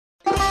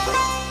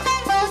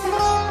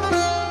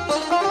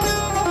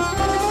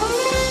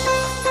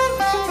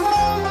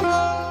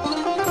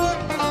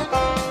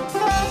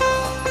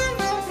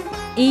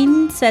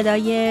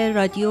صدای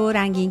رادیو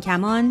رنگین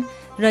کمان،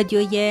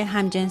 رادیوی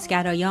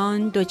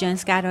همجنسگرایان،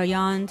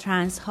 دوجنسگرایان،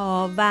 ترنس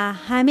ها و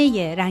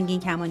همه رنگین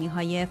کمانی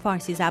های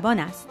فارسی زبان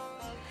است.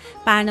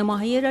 برنامه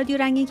های رادیو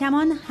رنگین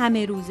کمان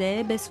همه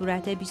روزه به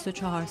صورت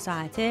 24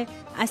 ساعته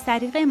از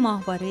طریق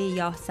ماهواره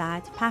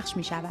یاهصد پخش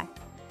می شود.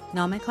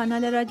 نام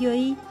کانال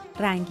رادیویی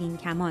رنگین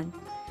کمان،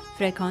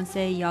 فرکانس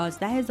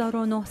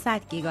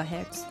 11900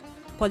 گیگاهرتز،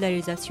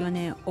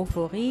 پولاریزاسیون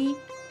افقی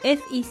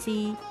FEC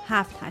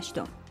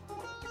 7/8.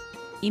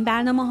 این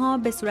برنامه ها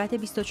به صورت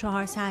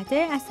 24 ساعته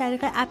از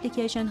طریق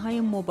اپلیکیشن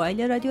های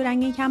موبایل رادیو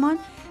رنگین کمان،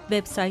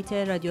 وبسایت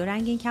رادیو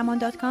رنگین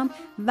کمان.com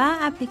و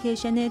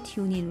اپلیکیشن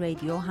تیونین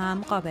رادیو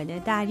هم قابل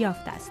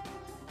دریافت است.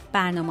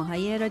 برنامه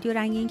های رادیو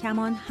رنگین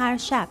کمان هر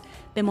شب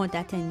به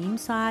مدت نیم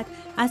ساعت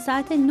از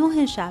ساعت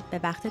 9 شب به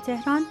وقت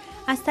تهران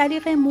از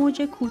طریق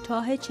موج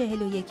کوتاه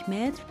 41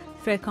 متر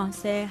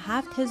فرکانس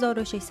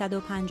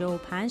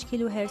 7655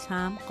 کیلوهرتز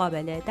هم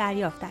قابل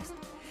دریافت است.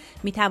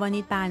 می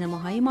توانید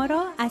برنامه‌های ما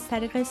را از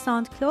طریق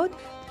ساوند کلود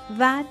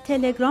و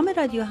تلگرام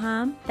رادیو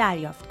هم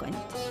دریافت کنید.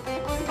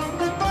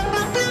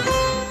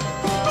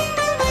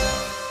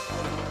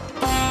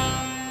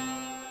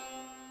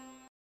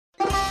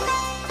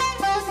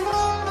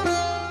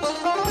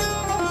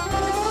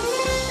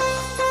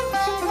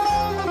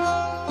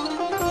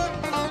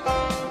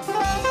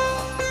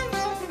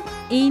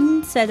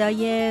 این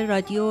صدای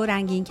رادیو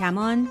رنگین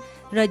کمان،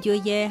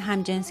 رادیوی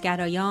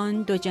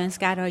همجنسگرایان،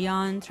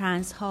 دوجنسگرایان،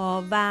 ترنس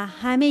ها و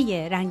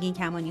همه رنگین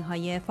کمانی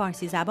های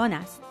فارسی زبان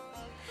است.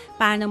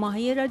 برنامه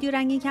های رادیو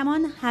رنگین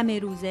کمان همه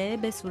روزه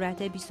به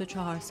صورت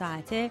 24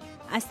 ساعته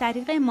از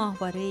طریق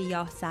ماهواره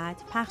یاهصد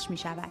پخش می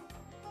شود.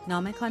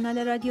 نام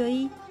کانال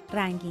رادیویی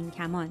رنگین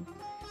کمان،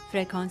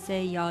 فرکانس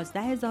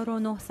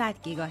 11900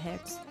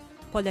 گیگاهرتز،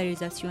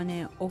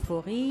 پولاریزاسیون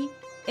افقی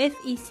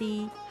FEC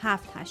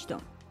 7/8.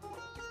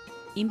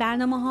 این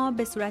برنامه ها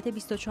به صورت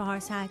 24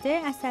 ساعته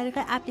از طریق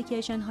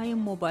اپلیکیشن های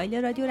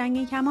موبایل رادیو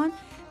رنگین کمان،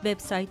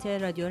 وبسایت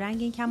رادیو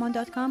رنگین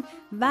کمان.com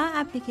و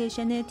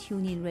اپلیکیشن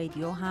تیونین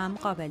رادیو هم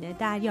قابل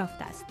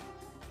دریافت است.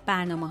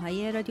 برنامه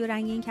های رادیو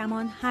رنگین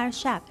کمان هر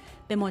شب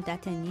به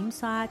مدت نیم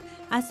ساعت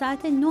از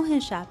ساعت 9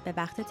 شب به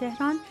وقت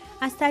تهران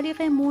از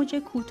طریق موج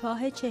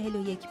کوتاه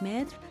 41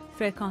 متر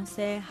فرکانس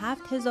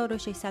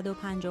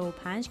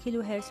 7655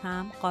 کیلوهرتز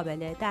هم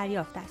قابل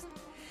دریافت است.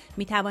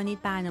 می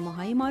توانید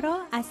برنامه‌های ما را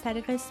از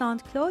طریق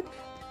ساوند کلود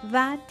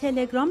و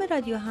تلگرام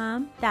رادیو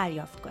هم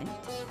دریافت کنید.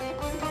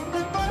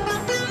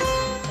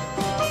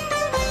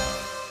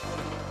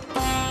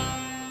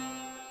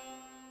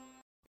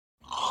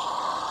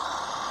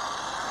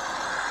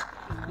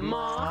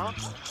 ما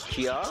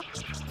کیا؟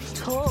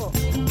 تو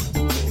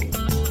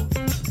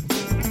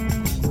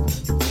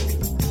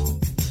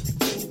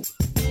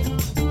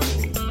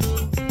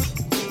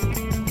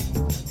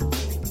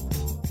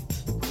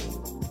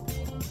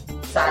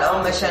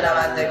سلام به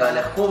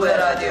شنوندگان خوب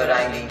رادیو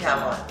رنگین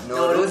کمان.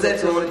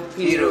 نوروزتون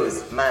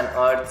پیروز. من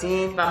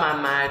آرتین و من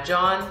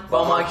مرجان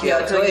با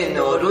ماکیاتوی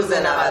نوروز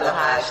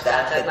 98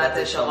 در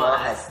خدمت شما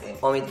هستیم.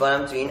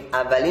 امیدوارم تو این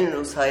اولین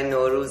روزهای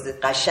نوروز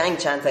قشنگ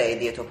چند تا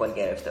عیدی توپل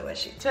گرفته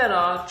باشید.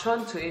 چرا؟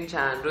 چون تو این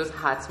چند روز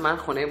حتما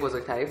خونه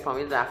بزرگتری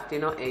فامیل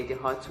رفتین و عیدی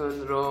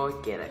هاتون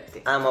رو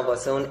گرفتین. اما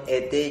واسه اون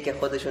عده‌ای که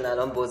خودشون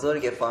الان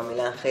بزرگ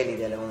فامیلن خیلی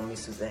دلمون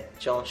میسوزه،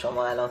 چون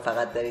شما الان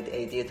فقط دارید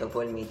عیدی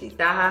توپل میدید.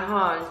 در هر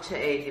حال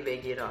چه عیدی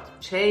بگیرا،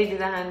 چه عیدی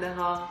دهنده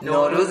ها،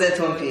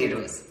 نوروزتون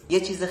پیروز. یه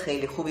چیز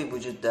خیلی خوبی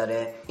وجود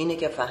داره، اینه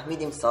که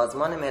فهمیدیم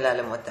سازمان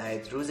ملل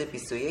متحد روز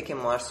 21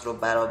 مارس رو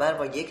برابر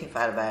با 1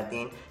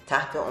 فروردین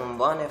تحت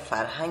عنوان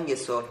فرهنگ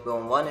صلح به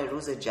عنوان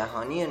روز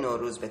جهانی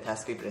نوروز به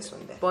تصویب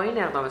رسونده. با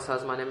این اقدام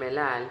سازمان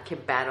ملل که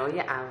برای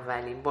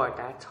اولین بار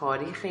در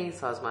تاریخ این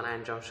سازمان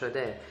انجام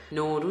شده،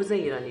 نوروز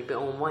ایرانی به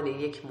عنوان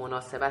یک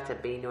مناسبت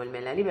بین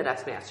المللی به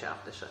رسمیت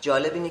شناخته شد.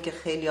 جالب اینه که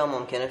خیلی‌ها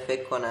ممکنه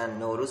فکر کنن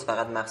نوروز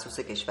فقط مخصوص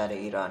کشور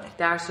ایرانه،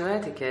 در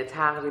صورتی که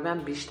تقریباً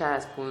بیشتر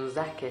از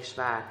 15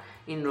 کشور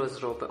این روز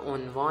رو به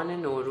عنوان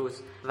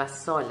نوروز و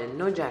سال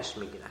نو جشن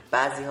میگیرن.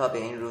 بعضی ها به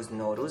این روز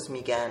نوروز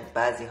میگن،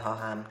 بعضی ها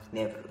هم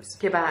نوروز،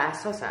 که بر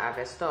اساس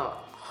اوستا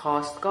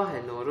خاستگاه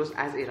نوروز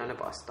از ایران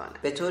باستانه.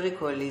 به طور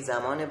کلی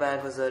زمان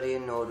برگزاری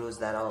نوروز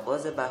در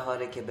آغاز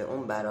بهاره که به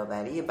اون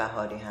برابری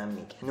بهاری هم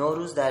میگه.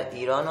 نوروز در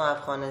ایران و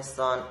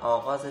افغانستان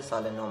آغاز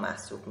سال نو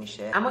محسوب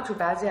میشه، اما تو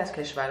بعضی از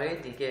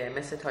کشورهای دیگه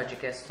مثل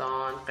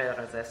تاجیکستان،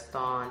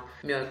 قرقیزستان،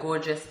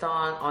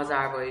 گرجستان،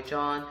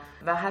 آذربایجان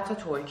و حتی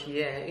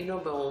ترکیه اینو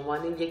به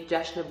عنوان یک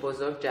جشن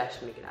بزرگ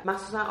جشن میگیرن.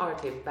 مخصوصا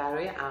آرتین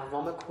برای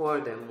اقوام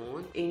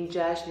کردمون این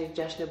جشن یک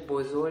جشن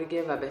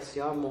بزرگه و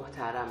بسیار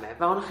محترمه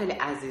و اون خیلی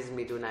عزیز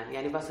میدونن.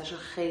 یعنی واسهشون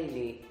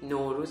خیلی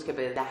نوروز که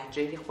به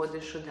لهجه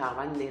خودشون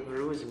تقریبا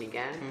نوروز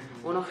میگن،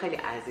 اونو خیلی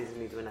عزیز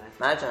میدونن.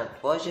 مرجان،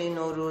 واژه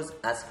نوروز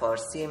از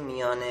فارسی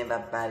میانه و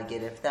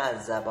برگرفته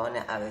از زبان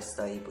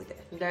اوستایی بوده.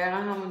 دقیقا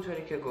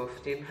همونطوری که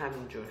گفتیم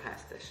همینجور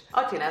هستش.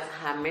 آرتین، از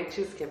همه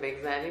چیز که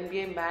بگذاریم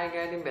بیایم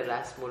برگردیم به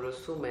رسم و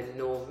رسوم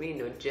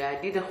نوین و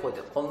جدید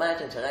خودمون. خب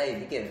مرجان چقدر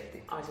عیدی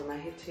گرفتی؟ آرتین، من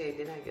هیچ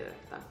عیدی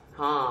نگرفتم.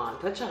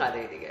 تو چقدر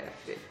عیدی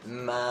گرفتی؟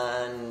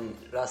 من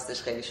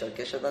راستش خیلی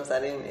شوکه شدم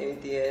سر این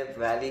عیدیه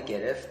و ولی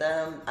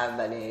گرفتم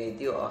اولین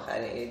عیدی و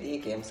آخرین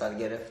عیدی که امسال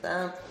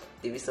گرفتم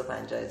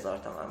 250,000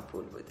 تومان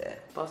پول بوده.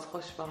 باز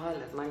خوش به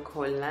حالت. من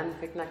کلا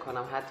فکر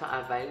نکنم حتی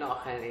اولین و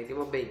آخرین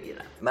عیدیمو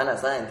بگیرم. من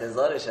اصلا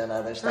انتظارش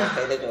نداشتم،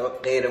 خیلی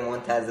غیر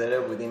منتظره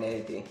بود این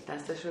عیدی.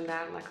 دستشون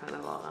درد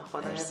نکنه واقعا،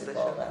 خدا حفظشون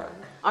کنه.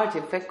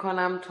 آرتی فکر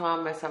کنم تو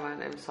هم مثل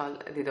من امسال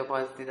دید و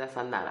بازدید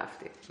اصلا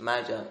نرفتی.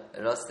 مرجان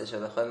راستشو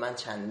بخوای من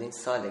چندین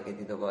ساله که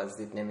دید و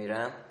بازدید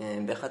نمیرم،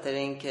 به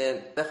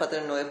خاطر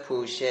نوع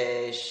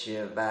پوشش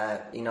و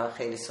اینا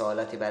خیلی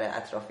سوالاتی برای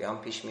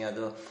اطرافیان پیش میاد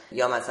و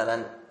یا مثلا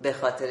به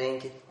خاطر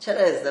اینکه چرا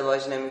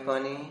ازدواج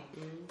نمی‌کنی؟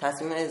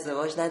 تصمیم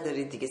ازدواج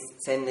نداری دیگه،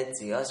 سنت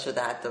زیاد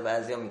شده، حتی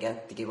بعضیا میگن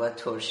دیگه باید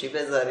ترشی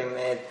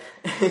بذاریمت.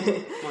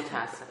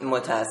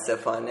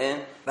 متاسفانه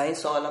و این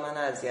سوالا من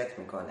اذیت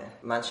میکنه.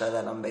 من شاید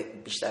الان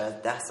بیشتر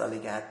از 10 ساله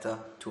که حتی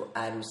تو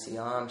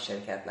عروسی‌ها هم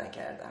شرکت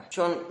نکردم،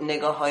 چون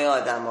نگاه‌های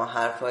آدم‌ها،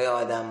 حرف‌های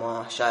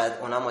آدم‌ها شاید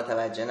اونا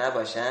متوجه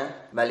نباشن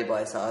ولی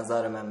باعث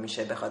آزار من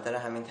میشه. به خاطر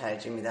همین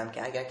ترجیح میدم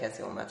که اگر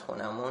کسی اومد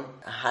خونمون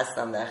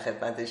هستم در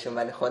خدمتشون،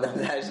 ولی خودم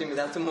ترجیح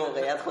میدم تو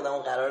موقعیت خودمو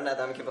قرار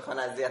ندم که بخوان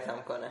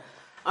اذیتم کنه.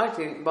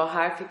 آرتین با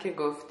حرفی که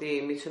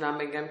گفتی میتونم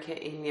بگم که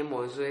این یه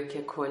موضوعی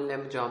که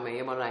کل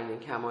جامعه ما رنگین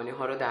کمانی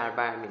ها رو در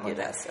بر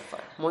میگیره.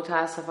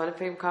 متاسفانه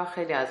فکر می‌کنم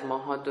خیلی از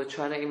ماها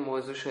دوچار این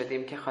موضوع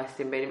شدیم که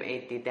خواستیم بریم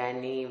عید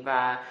دیدنی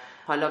و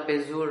حالا به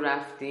زور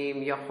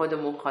رفتیم یا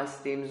خودمون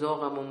خواستیم،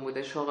 ذوقمون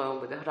بوده، شوقمون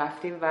بوده،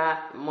 رفتیم و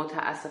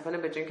متاسفانه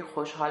به جای اینکه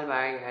خوشحال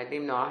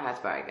برگردیم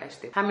ناراحت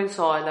برگشتیم. همین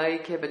سوالایی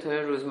که به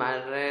طور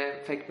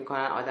روزمره فکر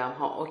میکنن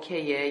آدم‌ها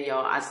اوکیه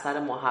یا از سر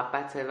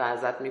محبت و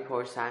ازت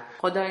میپرسن،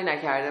 خدایی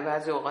نکرده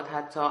بعضی اوقات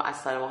حتی از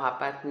سر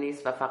محبت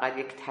نیست و فقط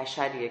یک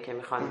تشریه که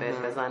میخوان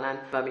بهت بزنن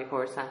و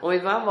میپرسن.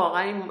 امیدوارم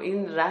واقعا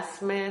این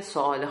رسم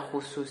سوال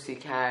خصوصی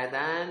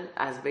کردن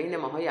از بین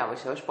ماها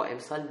یواش یواش با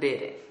امسال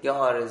بره. یا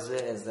آرزو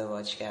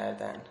ازدواج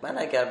کردن. من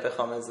اگر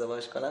بخوام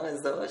ازدواج کنم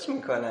ازدواج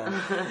میکنم.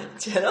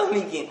 چرا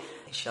میگین؟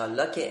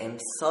 انشالله که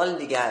امسال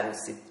دیگه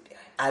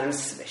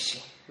عروس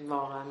بشیم.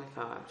 واقعا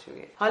میفهمم چی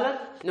میگی. حالا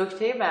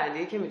نکته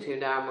بعدی که میتونیم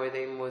در مورد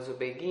این موضوع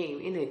بگیم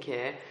اینه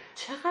که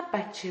چقدر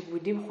بچه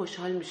بودیم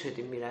خوشحال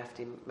میشدیم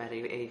میرفتیم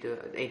برای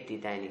عید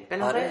دیدنی.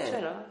 آره.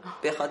 چرا؟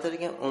 به خاطر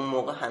که اون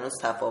موقع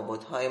هنوز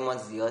تفاوت‌های ما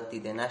زیاد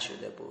دیده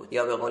نشده بود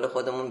یا به قول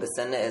خودمون به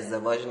سن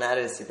ازدواج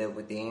نرسیده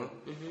بودیم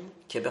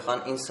که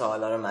بخوان این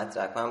سوالا رو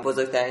مطرح کنن.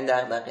 بزرگترین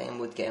دغدغه این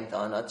بود که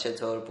امتحانات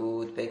چطور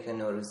بود، فکر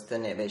نوروزت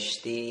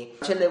نوشتی،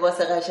 چه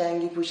لباس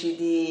قشنگی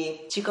پوشیدی،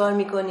 چی کار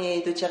می‌کنی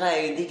عیدو، چقدر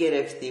عیدی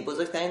گرفتی.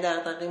 بزرگترین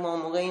دغدغه ما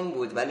اون موقع این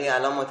بود، ولی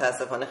الان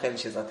متاسفانه خیلی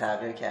چیزا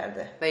تغییر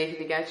کرده. و یکی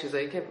دیگه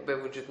چیزایی که به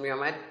وجود می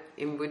آمد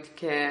این بود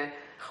که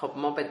خب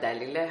ما به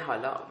دلیل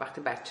حالا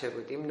وقتی بچه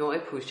بودیم نوع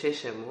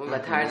پوششمون و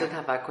طرز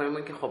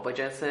تفکرمون که خب با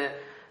جنس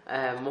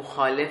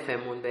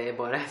مخالفمون به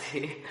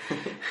عبارتی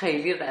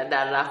خیلی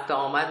در رفت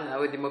آمد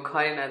نبودیم و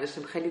کاری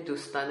نداشتیم، خیلی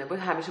دوستانه بود،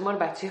 همیشه ما رو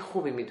بچه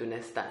خوبی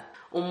میدونستن.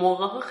 اون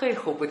موقع ها خیلی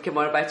خوب بود که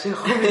ما رو بچه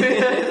خوبی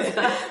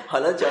میدونستن.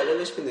 حالا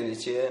جالبش میدونی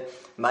چیه؟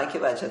 من که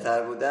بچه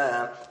تر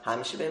بودم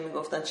همیشه بهم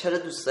میگفتن چرا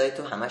دوستای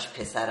تو همش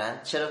پسرن،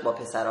 چرا با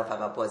پسرها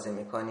فقط بازی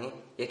میکنی،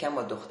 یکم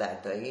با دختر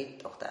دایی،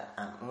 دختر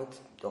عموت،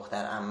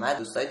 دختر عمه،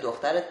 دوستای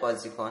دخترت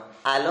بازی کن.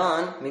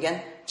 الان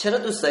میگن چرا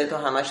دوستای تو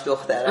همش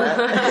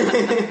دخترن،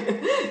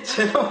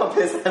 چرا با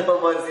پسرها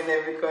بازی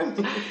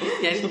نمیکنی.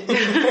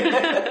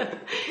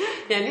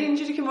 یعنی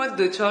اینجوری که ما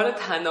دوچار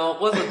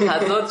تناقض و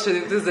تضاد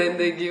شدیم تو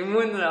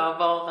زندگیمون را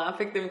واقعا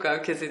فکر نمی‌کنم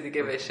کسی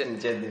دیگه بشه.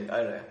 جدی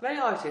آره. ولی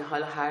آرتین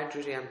حالا هر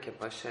جوری هم که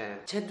باشه،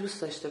 چه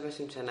دوست داشته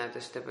باشیم چه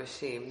نداشته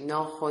باشیم،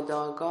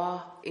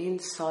 ناخودآگاه این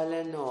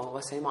سال نو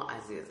واسه ما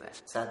عزیزه.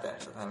 100%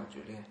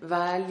 همینجوریه.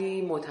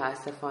 ولی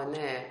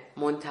متاسفانه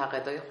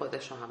منتقدای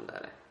خودش رو هم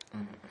داره.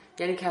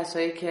 یعنی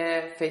کسایی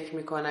که فکر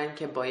میکنن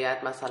که باید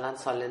مثلا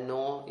سال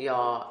نو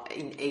یا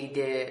این عید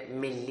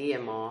ملی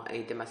ما،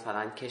 عید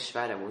مثلا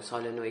کشورمون،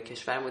 سال نو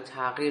کشورمون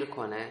تغییر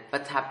کنه و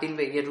تبدیل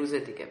به یه روز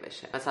دیگه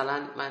بشه.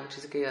 مثلا من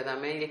چیزی که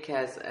یادمه یکی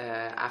از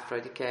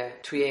افرادی که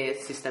توی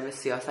سیستم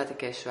سیاست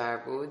کشور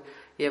بود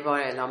یه بار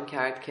اعلام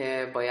کرد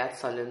که باید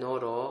سال نو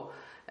رو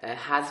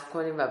حذف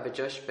کنیم و به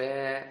جاش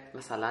به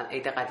مثلا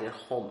عید قدیر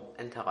خم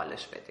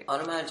انتقالش بدیم.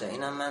 آره مرجان،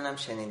 اینم منم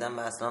شنیدم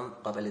و اصلا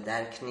قابل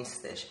درک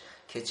نیستش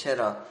که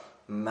چرا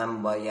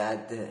من باید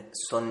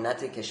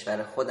سنت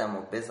کشور خودم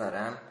رو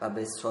بذارم و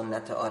به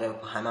سنت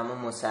هممون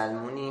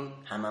مسلمونیم،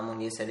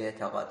 هممون یه سری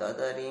اعتقادات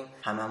داریم،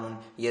 هممون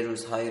یه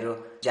روزهایی رو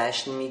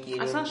جشن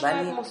میگیریم، اصلا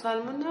شاید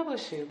مسلمون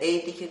نباشیم.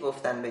 عیدی که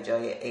گفتن به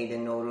جای عید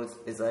نوروز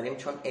بذاریم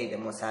چون عید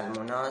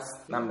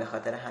مسلموناست، من به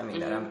خاطر همین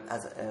دارم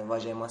از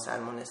واژه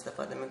مسلمون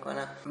استفاده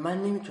میکنم. من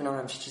نمیتونم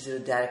همچین چیزی رو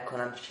درک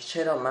کنم که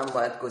چرا من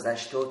باید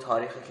گذشته و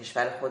تاریخ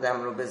کشور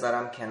خودم رو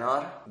بذارم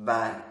کنار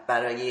و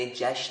برای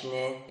جشن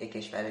یک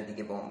کشور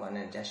دیگه به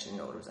عنوان جشن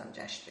نوروزم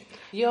جشن بگیرم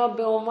یا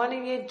به عنوان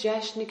یه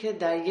جشنی که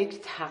در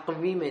یک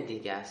تقویم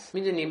دیگه است.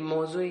 میدونی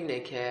موضوع اینه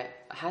که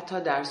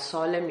حتی در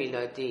سال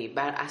میلادی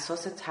بر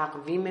اساس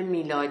تقویم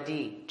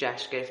میلادی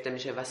جشن گرفته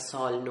میشه و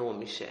سال نو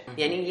میشه.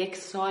 یعنی یک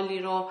سالی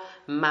رو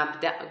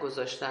مبدأ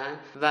گذاشتن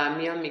و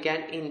میان میگن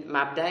این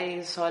مبدأ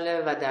این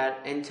ساله و در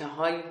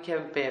انتهایی که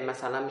به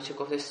مثلا میشه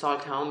گفت سال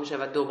تمام میشه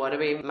و دوباره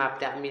به این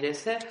مبدأ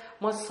میرسه،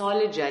 ما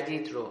سال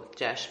جدید رو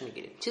جشن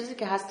میگیریم. چیزی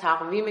که هست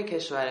تقویم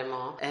کشور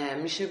ما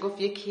میشه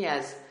گفت یکی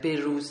از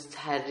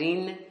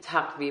بروزترین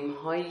تقویم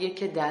هایی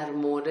که در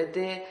مورد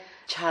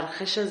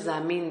چرخش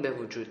زمین به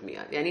وجود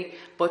میاد. یعنی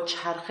با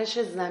چرخش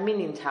زمین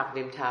این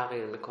تقویم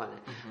تغییر میکنه.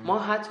 ما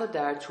حتی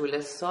در طول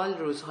سال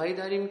روزهایی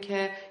داریم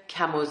که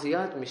کم و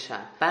زیاد میشن،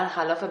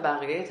 برخلاف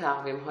بقیه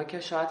تقویم ها که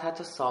شاید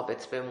حتی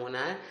ثابت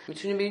بمونن.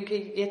 میتونیم بگیم که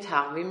یه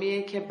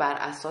تقویمیه که بر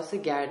اساس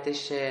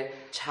گردش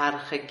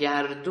چرخ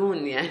گردون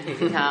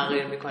یعنی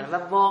تغییر میکنه و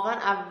واقعا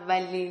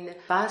اولین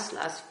فصل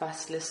از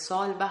فصل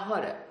سال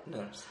بهاره.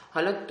 درست.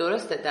 حالا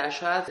درسته در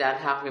شاید در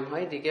تقویم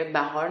های دیگه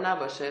بهار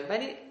نباشه،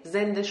 ولی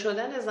زنده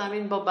شدن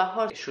زمین با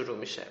بهار شروع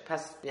میشه.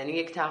 پس یعنی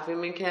یک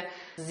تقویمی که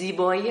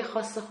زیبایی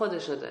خاص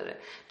خودشو داره.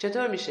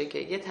 چطور میشه که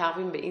یه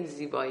تقویم به این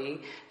زیبایی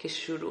که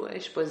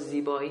شروعش با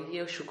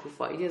زیبایی و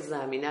شکوفایی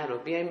زمینه رو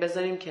بیایم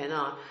بذاریم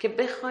کنار که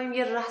بخوایم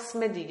یه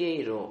رسم دیگه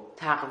ای رو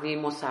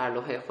تقویم و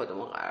سرلوحه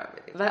خودمون قرار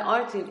بدیم؟ و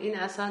آرتین این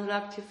اصلا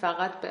ربطی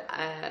فقط به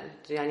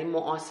یعنی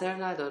معاصر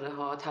نداره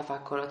ها،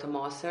 تفکرات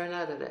معاصر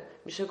نداره.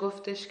 میشه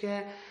گفتش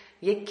که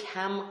یک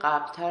کم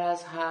قبلتر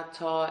از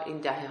حتی این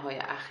دهه‌های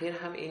اخیر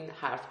هم این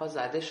حرف‌ها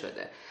زده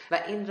شده و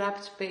این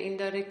ربط به این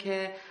داره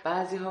که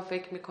بعضی‌ها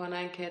فکر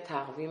می‌کنن که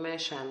تقویم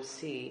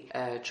شمسی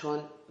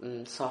چون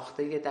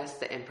ساخته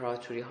دست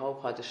امپراتوری ها و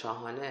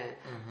پادشاهانه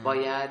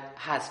باید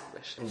حذف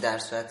بشه، در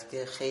صورتی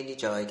که خیلی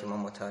جایی که ما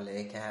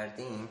مطالعه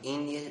کردیم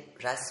این یه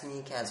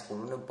رسمی که از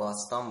قرون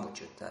باستان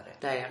وجود داره.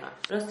 دقیقاً.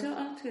 راستی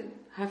آرتین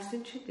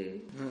هفتم چی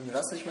دید؟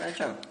 راستش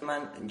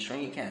من چون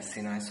یکی از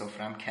سینه‌های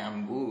سفرم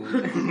کم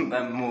بود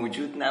و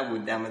موجود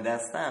نبود دم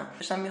دستم،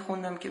 داشتم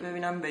میخوندم که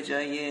ببینم به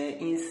جای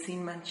این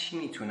سین من چی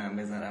میتونم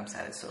بذارم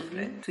سر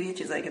سفره. توی یه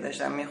چیزایی که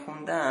داشتم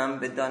میخوندم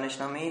به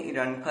دانشنامه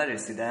ایرانیکا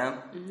رسیدم.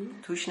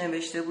 توش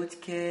نوشته بود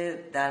که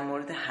در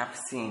مورد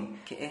هفتم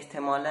که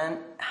احتمالاً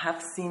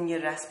هفتم یه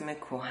رسم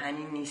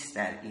کهنی نیست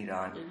در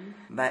ایران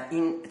و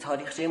این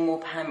تاریخچه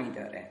مبهمی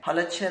داره.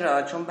 حالا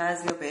چرا؟ چون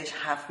بعضیا بهش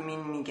هفتمین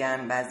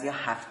میگن، بعضیا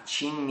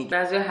هفتچین میگن،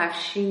 بعضیا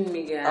هفتشین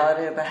میگن.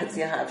 آره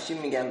بعضیا هفتشین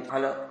میگن.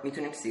 حالا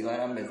میتونیم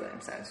سیگارم بذاریم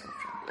سر سفره.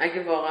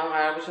 اگه واقعا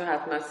قرار بشه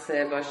حتما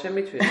 3 باشه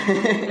میتونیم.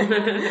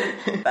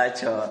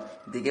 بچه‌ها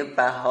دیگه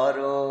بهار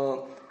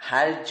رو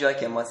هر جا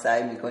که ما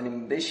سعی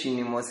میکنیم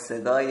بشینیم و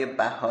صدای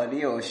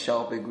بهاری و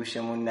شاق به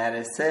گوشمون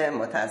نرسه،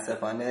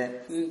 متاسفانه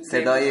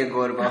صدای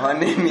گربه ها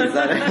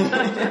نمیذاره.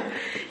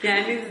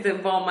 یعنی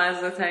با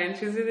مزه ترین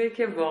چیزی ده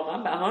که واقعا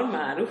بهار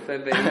معروفه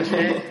به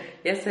اینکه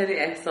یه سری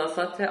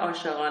احساسات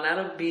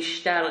عاشقانه رو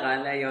بیشتر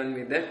غلیان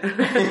میده.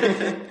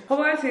 خب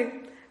آرتین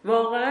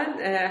واقعا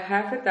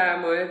حرف در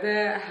مورد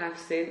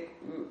هفتم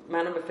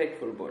منو به فکر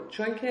فرو برد،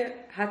 چون که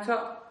حتی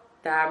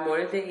در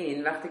مورد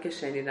این وقتی که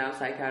شنیدم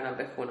سعی کردم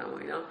بخونم و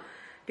اینا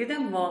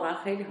دیدم واقعا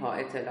خیلی ها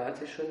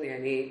اطلاعاتشون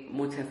یعنی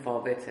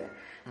متفاوته.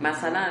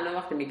 مثلا الان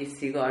وقتی میگی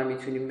سیگار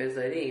میتونیم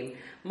بذاریم،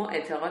 ما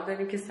اعتقاد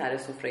داریم که سر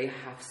سفره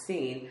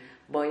هفتم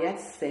باید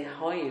 3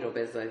 هایی رو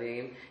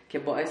بذاریم که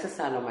باعث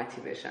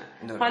سلامتی بشن.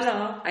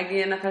 حالا اگه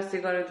یه نفر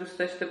سیگار رو دوست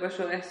داشته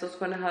باشه و احساس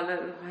کنه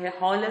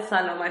حال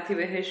سلامتی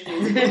بهش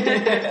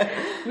میده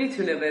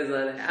میتونه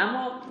بذاره،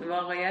 اما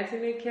واقعیت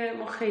اینه که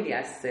ما خیلی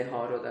از 3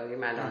 ها رو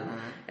داریم الان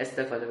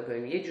استفاده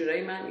بکنیم. یه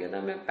جورایی من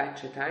یادم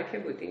بچه تر که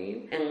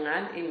بودیم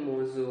انقدر این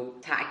موضوع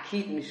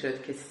تأکید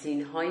میشد که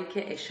سین هایی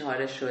که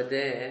اشاره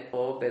شده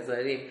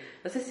بذاریم.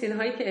 واسه سین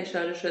هایی که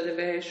اشاره شده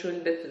بهشون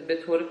به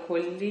طور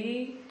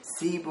کلی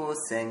سیب و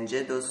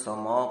سنجد و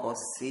سماق و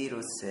سیر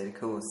و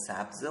سرکه و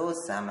سبزه و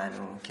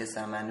سمنو که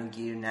سمنو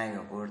گیر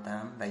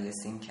نیاوردم و یه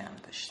سین کم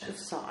داشتم. 2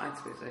 ساعت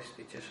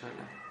بذاشتی چشانه.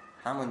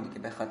 همون دیگه،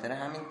 به خاطر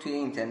همین توی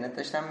اینترنت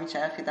داشتم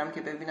میچرخیدم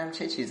که ببینم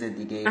چه چیز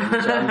دیگه ای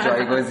میتونم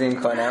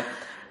جایگزین کنم.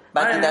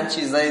 بعد دیدم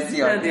چیزای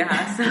زیادی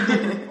هست.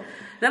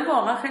 نه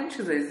واقعا خیلی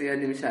چیزای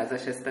زیادی میشه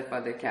ازش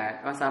استفاده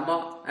کرد. مثلا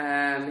ما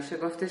میشه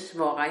گفتش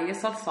واقعا یه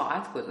سال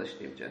ساعت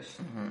گذاشتیم جاش.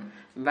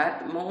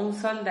 بعد ما اون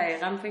سال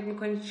دقیقا فکر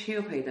میکنیم چی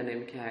رو پیدا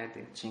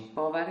نمیکردیم. چی؟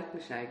 باورت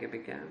میشه اگه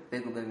بگم؟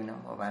 بگو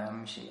ببینم باورم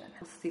میشه یا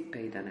نه. سیب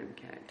پیدا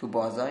نمیکردیم. تو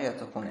بازار یا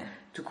تو خونه؟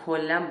 تو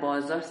کلا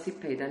بازار سیب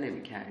پیدا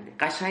نمیکردیم.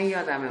 قشنگ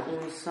یادمه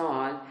اون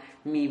سال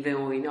میوه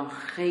و اینا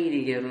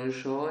خیلی گرون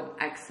شد.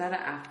 اکثر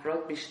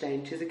افراد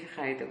بیشترین چیزی که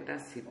خریده بودن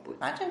سیب بود.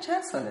 بچه‌م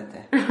چند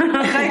سالته؟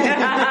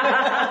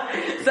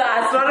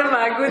 اسرار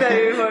مگو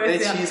داری می‌پرسی.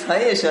 به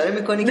چیزهای اشاره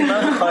می‌کنی که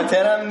من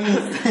خاطرم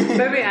نیست.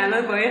 ببین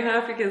الان با این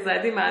حرفی که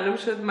زدی معلوم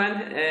شد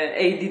من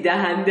عیدی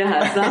دهنده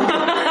هستم.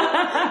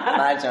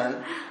 مرجان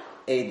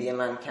عیدی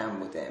من کم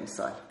بوده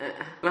امسال.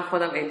 من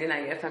خودم عیدی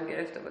نگرفتم،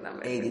 گرفته بودم.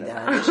 عیدی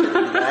دهنده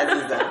شد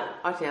عزیزم.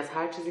 آرتی از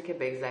هر چیزی که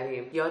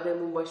بگذریم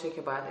یادمون باشه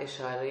که باید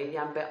اشاره‌ای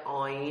هم به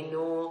آیین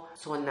و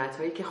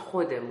سنت‌هایی که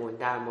خودمون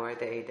در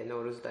مورد عید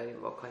نوروز داریم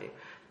بکنیم.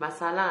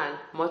 مثلا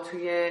ما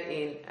توی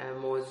این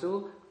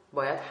موضوع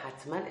باید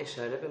حتما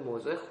اشاره به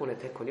موضوع خونه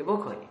تکونی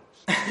بکنی.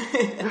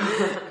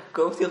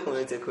 گفتی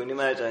خونه تکونی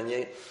مرجان،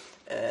 یه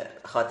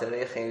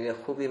خاطره خیلی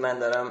خوبی من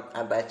دارم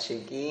از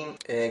بچگی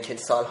که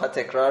سالها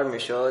تکرار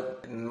میشد.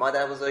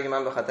 مادر بزرگی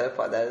من به خاطر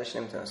پادرش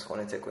نمیتونست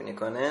خونه تکونی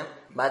کنه،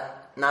 بعد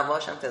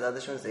نواش هم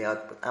تعدادشون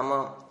زیاد بود،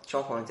 اما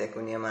چون خونه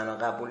تکونی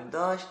منو قبول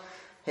داشت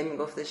هی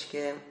میگفتش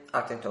که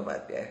آرتین تو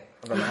باید بیای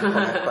به من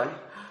کمک کنی.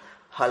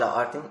 حالا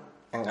آرتین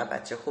انقدر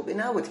بچه خوبی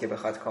نبود که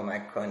بخواد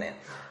کمک کنه.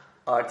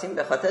 آرتین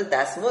به خاطر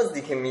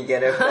دستمزدی که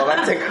میگرفت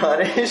بابت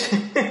کارش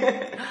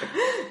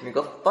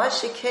میگفت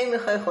باشه کی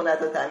میخوای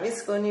خونت رو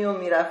تمیز کنی، و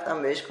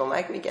میرفتم بهش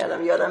کمک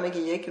میکردم. یادمه که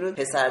یک روز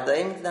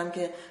پسردایی میدیدم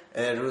که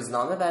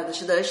روزنامه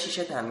برداشته داره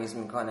شیشه تمیز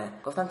میکنه.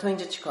 گفتم تو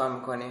اینجا چی کار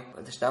میکنی؟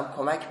 گفتش دارم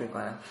کمک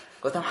میکنم.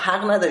 گفتم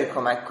حق نداری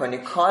کمک کنی،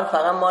 کار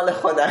فقط مال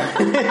خودم.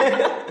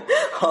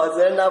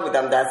 حاضر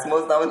نبودم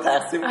دستمزدمو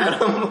تقسیم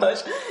کنم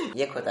باش.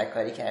 یه کتک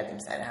کاری کردیم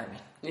سر همین.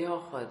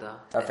 یا خدا.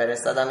 تا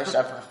فرستادمش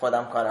رفت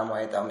خودم کارمو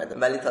ادامه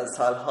دادم. ولی تا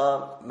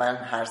سالها من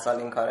هر سال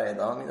این کارو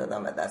ادامه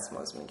میدادم و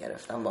دستمزد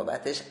میگرفتم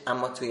بابتش،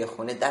 اما توی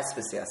خونه دست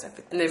به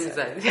سیاست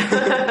نمیزدی.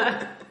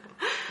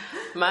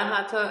 من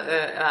حتی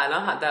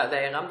الان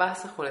دقیقا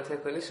بحث خونه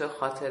تکونی شد.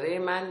 خاطره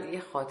من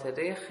یه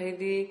خاطره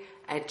خیلی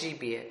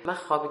عجیبیه. من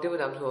خوابیده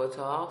بودم تو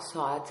اتاق،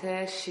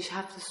 ساعت 6-7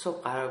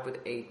 صبح قرار بود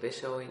عید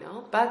بشه و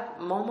اینا. بعد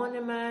مامان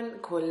من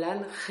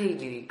کلا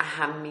خیلی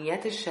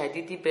اهمیت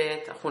شدیدی به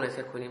خونه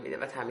تکونی میده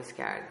و تمیز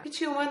کردن.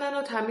 هیچی اومدن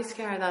و تمیز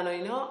کردن و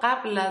اینا.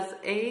 قبل از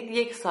عید،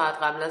 1 ساعت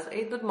قبل از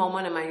عید بود،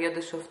 مامان من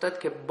یادش افتاد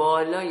که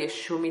بالای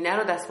شومینه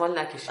رو دستمال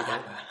نکشیدن.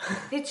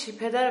 هیچی،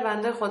 پدر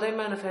بنده خدای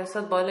منو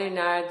فرستاد بالای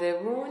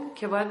نردبون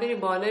که باید بری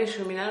بالای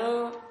شومینه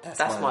رو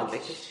دستمال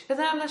بکشی.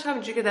 پدرم داشت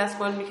همینجوری که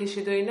دستمال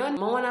میکشید و اینا،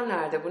 مامانم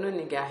نردبون رو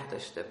نگه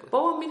داشته بود.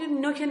 بابا میره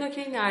نوک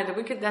این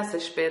نردبون که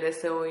دستش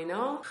برسه و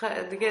اینا.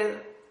 دیگه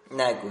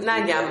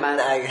نگم.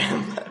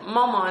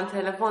 مامان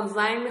تلفن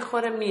زنگ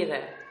میخوره،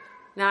 میره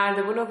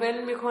نردبون رو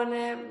ول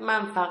میکنه.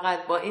 من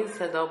فقط با این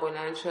صدا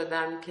بلند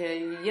شدم که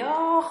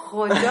یا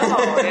خدا،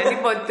 یعنی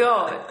با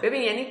داد.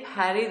 ببین یعنی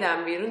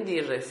پریدم بیرون،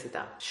 دیر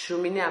رسیدم.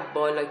 شومینه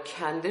بالا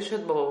کنده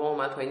شد، بابا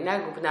اومد پایین.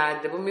 نگو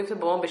نردبون میفته،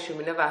 بابا به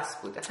شومینه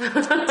وصل بوده.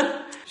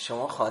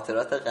 شما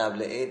خاطرات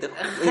قبل عید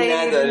خوبی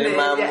نداری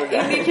معمولا.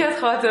 اینی که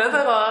خاطرات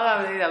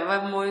قبل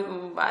عیدم و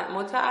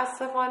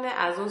متاسفانه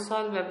از اون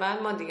سال به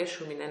بعد ما دیگه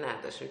شومینه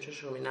نداشتیم چون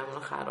شومینه‌مون رو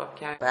خراب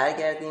کرد.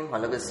 برگردیم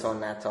حالا به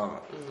سنتامون.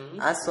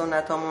 از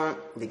سنتامون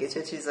دیگه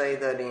چه چیزایی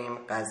داریم؟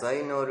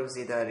 غذای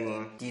نوروزی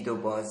داریم، دید و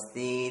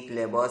بازدید،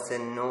 لباس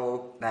نو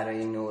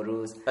برای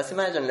نوروز. راستی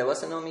مرجان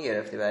لباس نو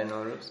میگرفتی برای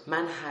نوروز؟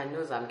 من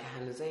هنوزم که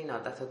هنوز این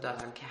عادت رو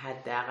دارم که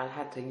حداقل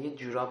حتی یه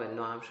جوراب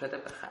نو هم شده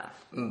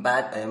بخرم.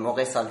 بعد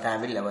موقع سال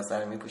تحویل لباس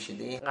رو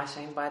میپوشیدی؟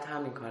 قشنگ باید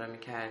همین کارو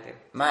میکردیم.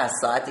 من از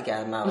ساعتی که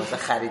از مغازه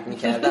خرید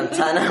میکردم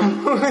تنم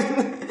بود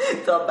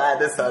تا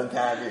بعد سال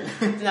تحویل.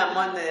 نه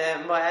ما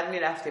باید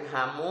میرفتیم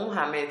هموم،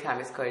 همه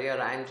تمیزکاری‌ها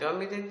رو انجام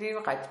میدادیم،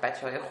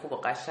 بچه‌های خوب و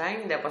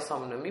قشنگ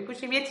لباسامون رو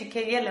میپوشیم، یه تیکه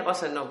یه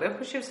لباس نو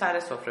بپوشیم، سر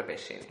سفره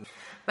بشینیم.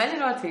 ولی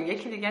راتین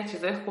یکی دیگه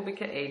چیزای خوبی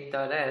که عید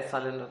داره،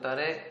 سال نو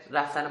داره،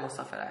 رفتن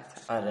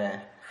مسافرت.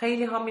 آره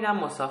خیلی ها میرن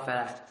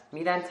مسافرت،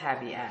 میرن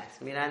طبیعت،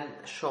 میرن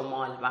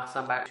شمال،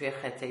 مخصوصا توی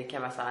خطه‌ای که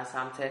مثلا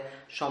سمت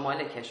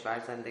شمال کشور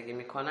زندگی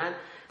میکنن،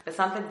 به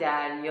سمت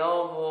دریا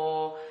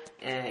و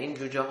این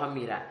جوجه ها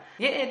میرن.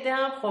 یه عده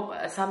هم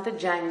خب سمت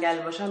جنگل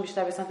باشن،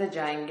 بیشتر به سمت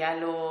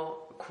جنگل و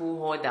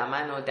کوه و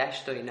دمن و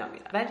دشت و اینا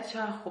میرن. ولی چه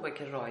خوبه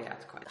که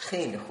رعایت کنید.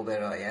 خیلی خوبه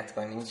رعایت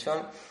کنید، چون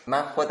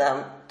من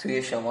خودم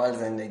توی شمال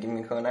زندگی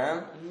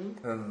میکنم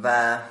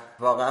و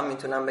واقعا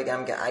میتونم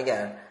بگم که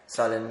اگر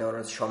سال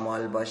نوروز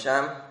شمال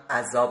باشم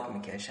عذاب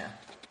میکشم.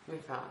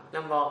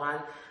 میفهمم. واقعا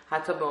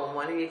حتی به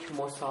عنوان یک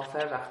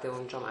مسافر وقتی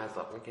اونجا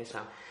عذاب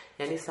میکشم.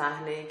 یعنی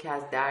صحنه‌ای که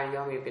از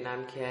دریا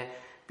میبینم که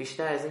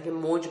بیشتر از اینکه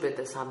موج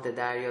بده سمت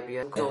دریا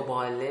بیاد،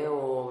 دوباله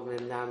و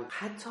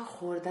حتی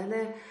خوردن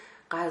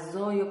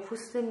غذا یا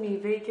پوست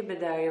میوه‌ای که به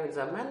دریا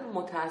میذارن. من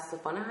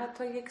متاسفانه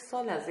حتی 1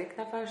 سال از یک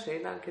نفر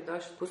شنیدم که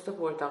داشت پوست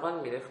پرتقال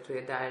میریخت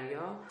توی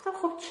دریا. گفتم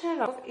خب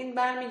چرا؟ گفت این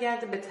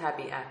برمیگرده به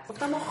طبیعت.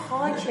 گفتم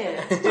خاکه.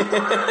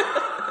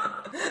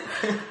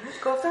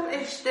 گفتم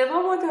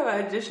اشتباه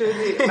متوجه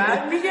شدی،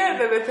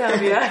 برمیگرده به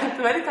طبیعت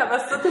ولی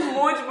توسط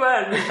موج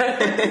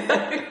برمیگرده.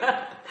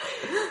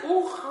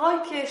 اون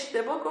خاک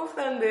اشتباه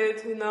گفتن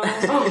بهتونا.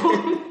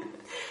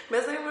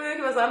 مثلا این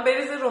که مثلا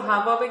بریزه رو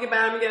هوا بگه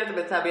برمیگرده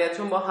به طبیعت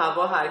چون با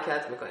هوا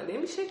حرکت میکنه.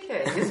 نمیشه که.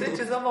 یه سری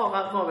چیزا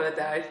واقعا قابل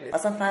درک نیست.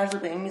 اصلا فرض رو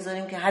به این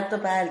میذاریم که حتی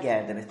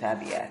برگرده به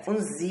طبیعت. اون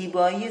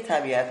زیبایی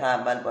طبیعت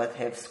اول باید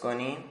حفظ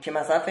کنیم که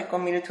مثلا فکر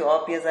کن میره تو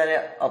آب یه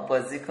ذره آب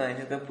بازی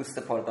کنی تو پوست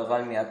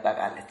پرتقال میاد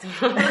بغلت.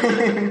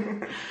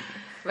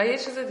 و یه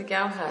چیز دیگه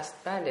هم هست،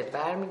 بله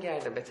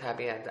برمیگرده به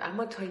طبیعت،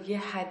 اما تا یه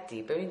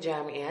حدی. ببین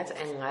جمعیت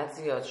انقدر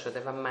زیاد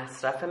شده و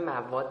مصرف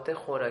مواد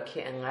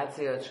خوراکی انقدر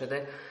زیاد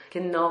شده که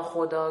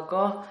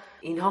ناخودآگاه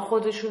اینها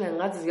خودشون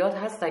انقدر زیاد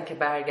هستن که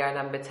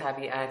برگردن به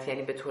طبیعت.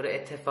 یعنی به طور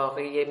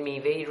اتفاقی یه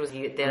میوه‌ای رو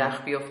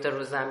درخت بیفته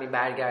رو زمین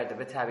برگرده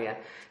به طبیعت.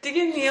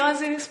 دیگه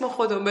نیازی نیست ما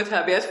خودمون به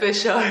طبیعت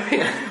فشار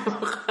بیاریم.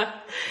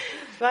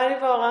 ولی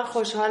واقعا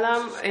خوشحالم.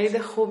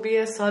 عید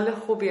خوبیه، سال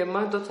خوبیه.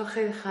 ما دوتا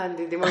خیلی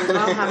خندیدیم.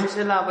 امیدوارم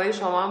همیشه لبای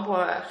شما هم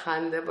پر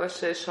خنده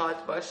باشه،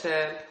 شاد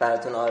باشه.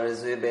 براتون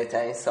آرزوی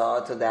بهترین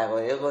ساعت و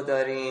دقایق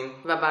داریم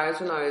و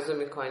براتون آرزو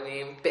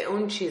میکنیم به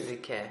اون چیزی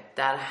که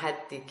در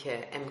حدی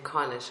که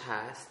امکانش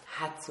هست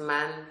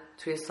حتما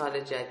توی سال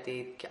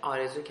جدید که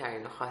آرزو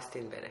کردین و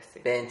خواستین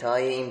برسید. به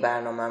انتهای این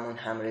برنامه‌مون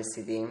هم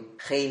رسیدیم.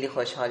 خیلی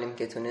خوشحالیم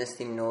که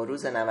تونستیم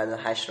نوروز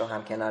 98 رو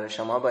هم کنار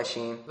شما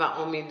باشیم و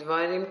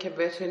امیدواریم که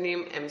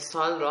بتونیم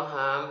امسال رو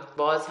هم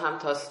باز هم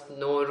تا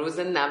نوروز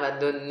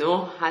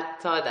 99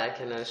 حتی در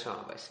کنار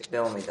شما باشیم. به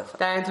امید خدا.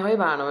 در انتهای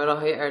برنامه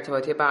راههای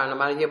ارتباطی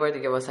برنامه رو یه بار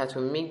دیگه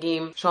واسهتون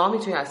میگیم. شما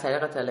میتونید از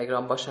طریق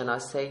تلگرام با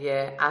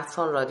شناسه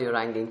 @رادیو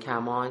رنگین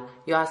کمان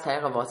یا از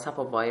طریق واتساپ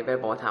و وایبر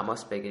با ما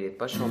تماس بگیرید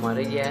با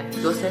شماره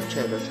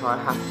 2044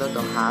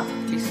 77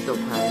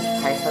 25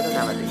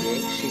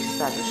 891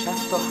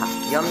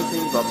 667 یا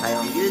میتونید با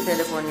پیامگیر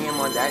تلفنی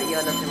ما در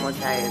ایالات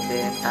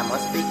متحده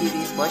تماس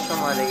بگیرید با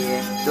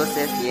شماره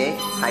 201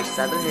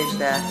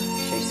 818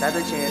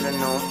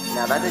 649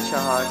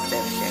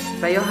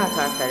 9406 و یا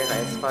حتی از طریق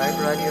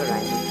اسکایپ رادیو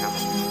رنگین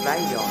کمان و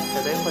یا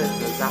صدای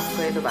خودتون رو ضبط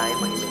کنید و برای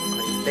ما ایمیل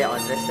کنید به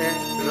آدرس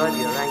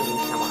رادیو رنگین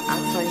کمان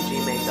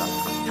 @gmail.com.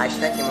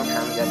 هشتگمون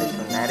هم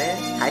یادتون نره،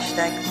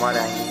 هشتگ ما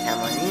رنگین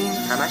کمانیم،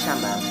 همش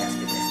هم به هم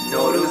چسبیده.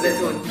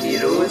 نوروزتون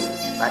پیروز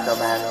و تا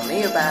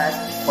برنامه بعد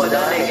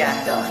خدا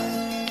نگهدار.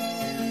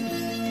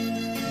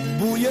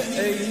 بوی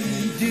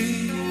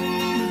عیدی،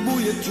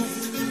 بوی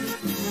توت،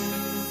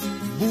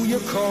 بوی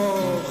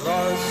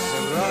کاغذ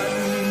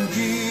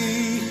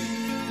رنگی،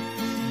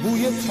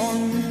 بوی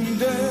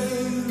تنده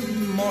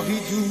ماهی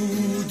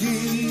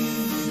دودی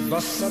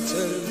وسط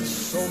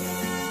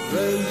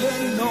سفره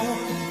نو،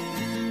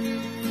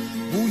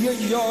 بوی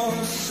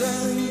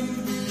یاسین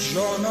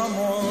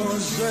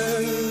جانماز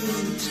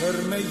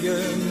ترمه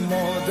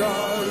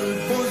مادر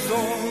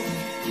بزرگ،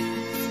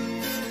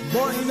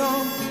 با اینا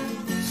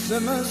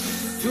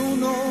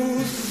زمستون و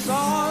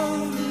سر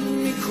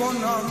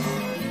میکنم،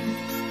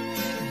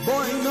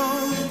 با اینا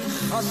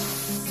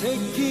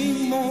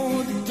خستگی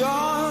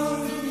مدر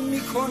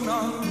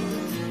میکنم.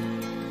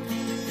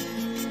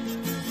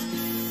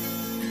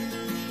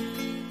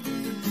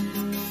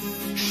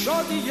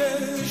 شادی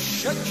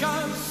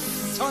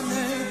شکستن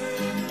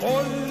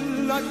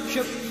قلک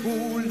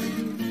پول،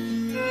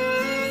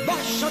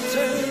 وحشت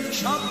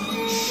کم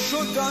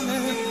شدن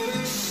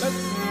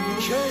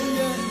سکه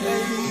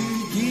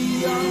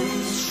عیدی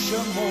از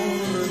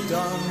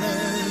شمردن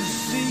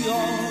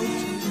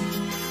زیاد،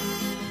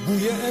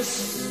 بوی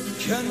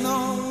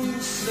اسکناس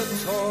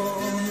تا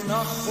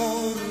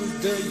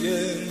نخورده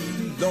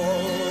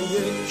لای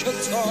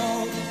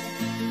کتاب،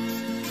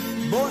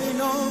 با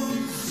اینا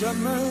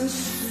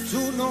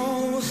زمستون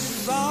و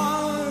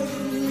سر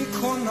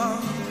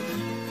میکنم،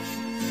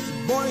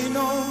 با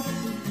اینا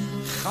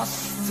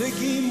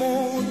خستگی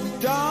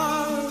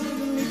مدر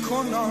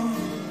میکنم.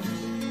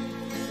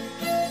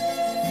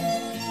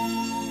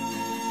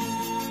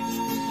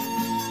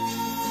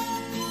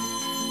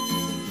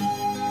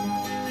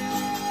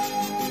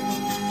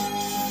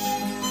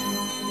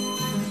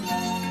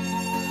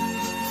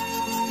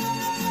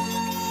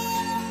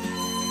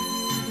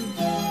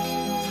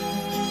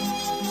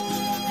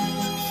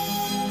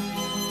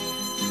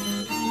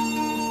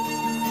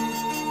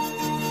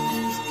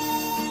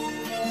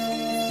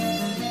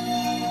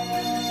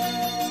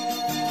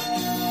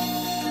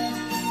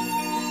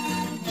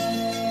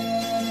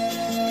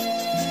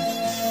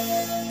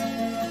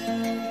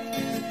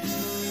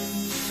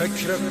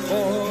 فکر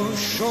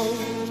قاشو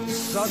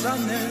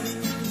زدن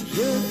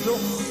یه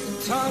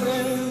دختر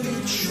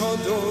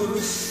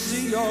چادر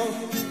سیاه،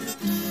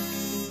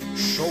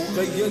 شوق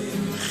یک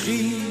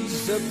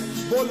خیز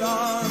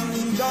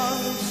بلند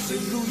از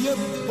روی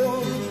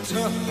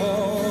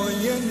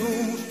بطهای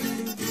نور،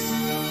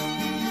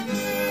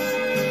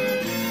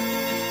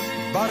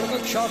 برق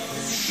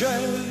کفش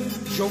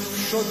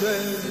جفت شده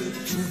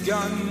تو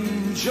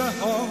گنجه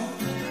ها،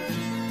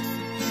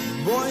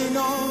 با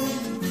اینا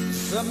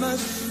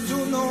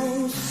زمستون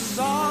و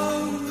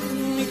سر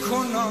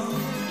میکنم،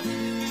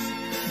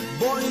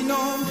 با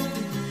اینا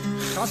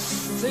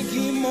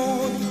خستگی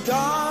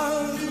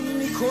مدر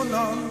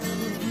میکنم.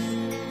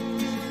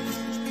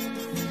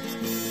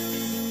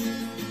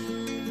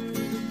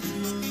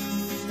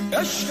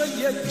 عشق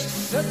یک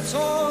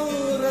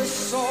ستاره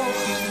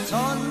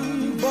ساختن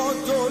با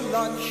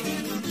دولک،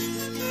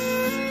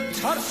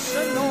 ترس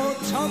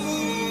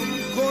ناتموم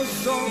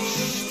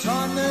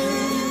گذاشتن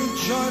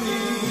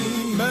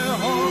جریمه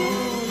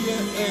های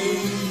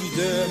عید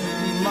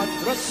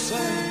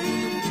مدرسه،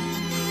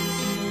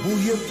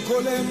 بوی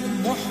گل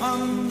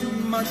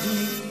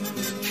محمدی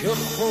که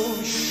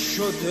خوش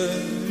شده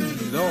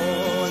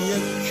لای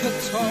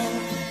کتاب،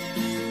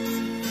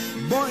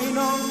 با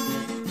اینا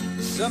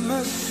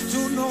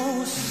زمستون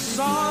و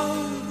سر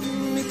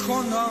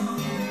میکنم،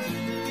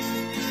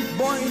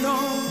 با اینا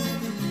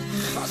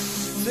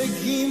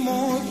خستگی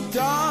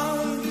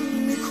مدر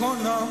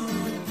میکنم.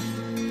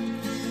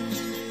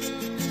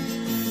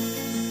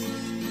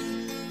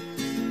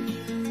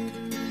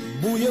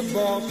 بوی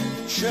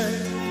باغچه،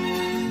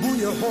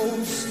 بوی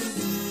حوض،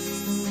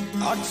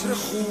 عطر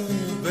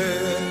خوب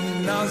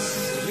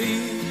نظری،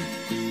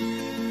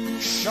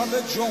 شب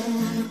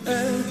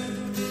جمعه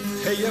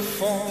پی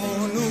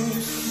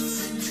فانوس،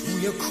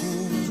 توی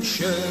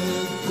کوچه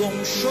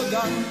گم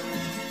شدن،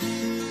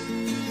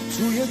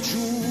 توی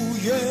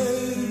جوی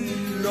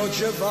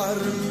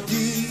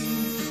لاجوردی،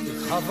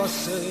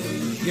 هوسه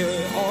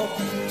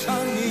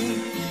آبتنی،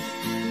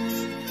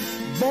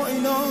 با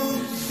اینا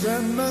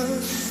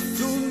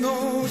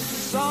زمستونو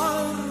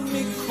سر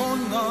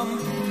میکنم،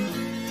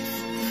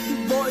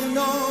 با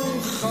اینا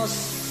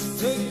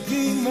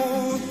خستگیمو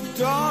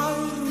در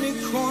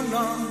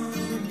میکنم،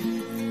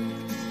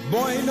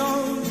 با اینا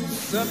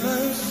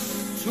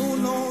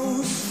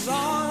زمستونو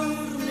سر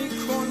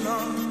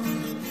میکنم،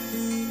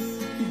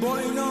 با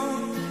اینا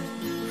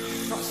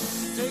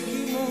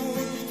خستگیمو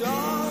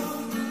در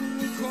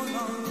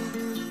میکنم،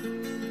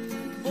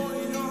 با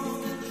اینا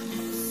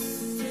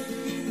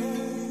خستگیمو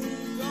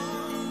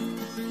در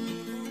میکنم.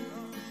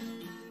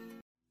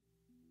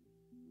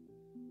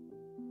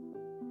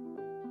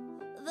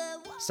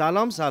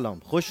 سلام،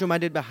 خوش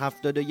اومدید به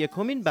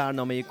 71مین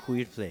برنامه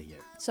کویر پلیر.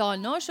 سال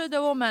نو شده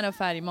و من و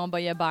فریمان با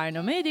یه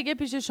برنامه دیگه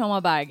پیش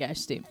شما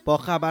برگشتیم. با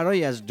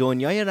خبرایی از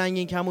دنیای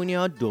رنگین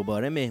کمونی‌ها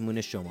دوباره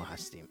مهمون شما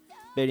هستیم.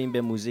 بریم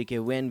به موزیک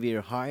When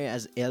We're High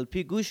از LP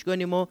گوش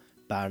کنیم و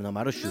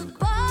برنامه رو شروع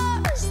کنیم.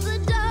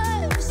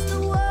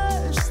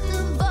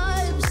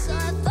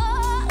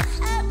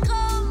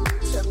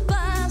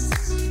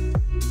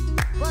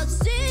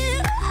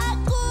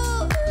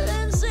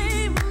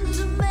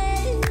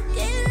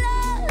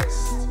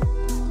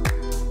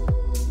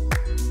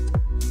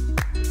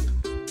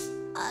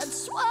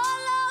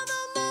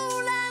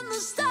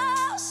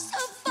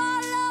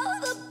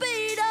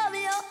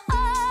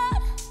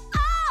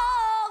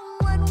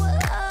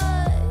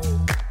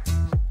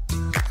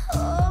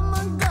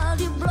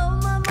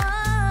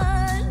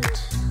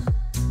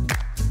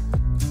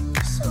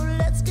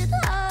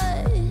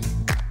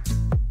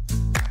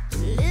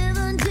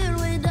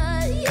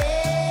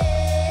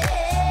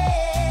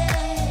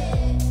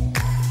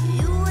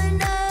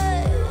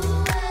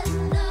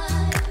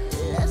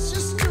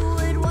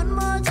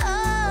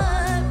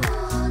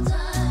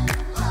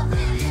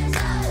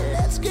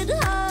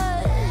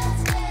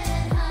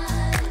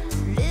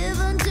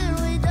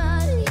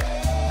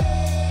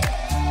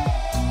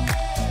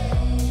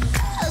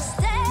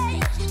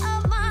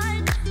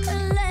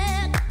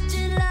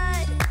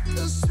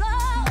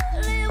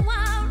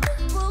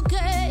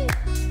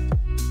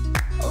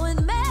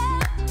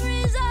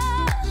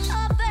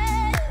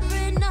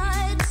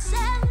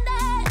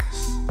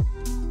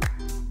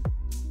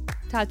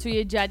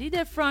 تتوی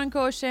جدید فرانک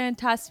اوشن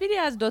تصویری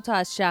از دوتا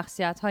از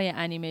شخصیت‌های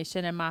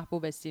انیمیشن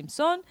محبوب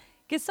سیمپسون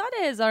که سال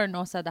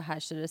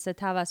 1983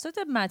 توسط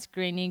مت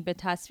گرینینگ به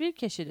تصویر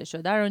کشیده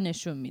شده رو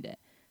نشون میده.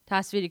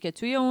 تصویری که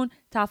توی اون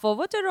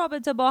تفاوت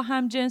رابطه با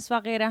همجنس و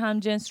غیر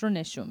همجنس رو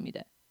نشون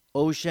میده.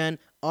 اوشن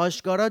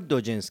آشکارا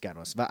دو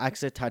جنسگراست و عکس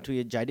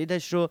تتوی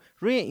جدیدش رو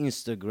روی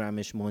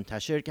اینستاگرامش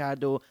منتشر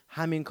کرده و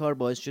همین کار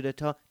باعث شده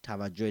تا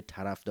توجه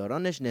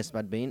طرفدارانش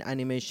نسبت به این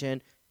انیمیشن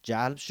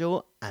جلب شه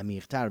و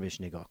عمیق‌تر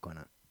بهش نگاه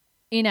کنن.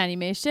 این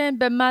انیمیشن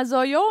به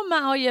مزایا و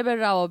معایب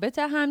روابط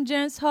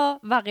همجنس ها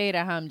و غیر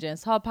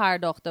همجنس ها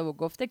پرداخته و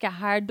گفته که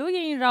هر دوی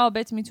این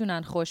روابط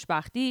میتونن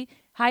خوشبختی،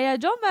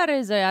 هیجان و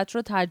رضایت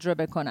رو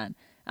تجربه کنن،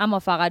 اما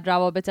فقط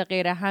روابط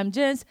غیر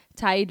همجنس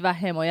تایید و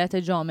حمایت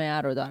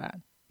جامعه رو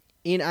دارن.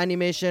 این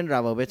انیمیشن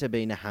روابط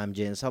بین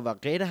همجنس ها و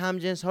غیر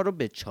همجنس ها رو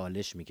به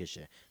چالش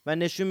میکشه و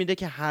نشون میده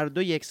که هر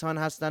دو یکسان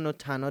هستن و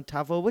تنها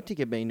تفاوتی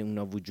که بین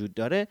اونا وجود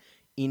داره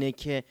اینه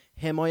که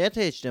حمایت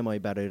اجتماعی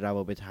برای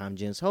روابط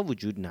همجنس ها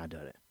وجود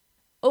نداره.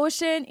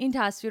 اوشن این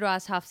تصویر رو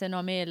از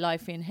هفته‌نامه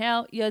لایف این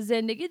هل یا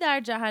زندگی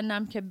در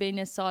جهنم که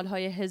بین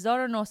سالهای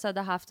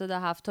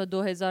 1977 تا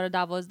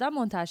 2012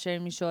 منتشر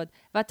میشد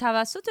و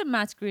توسط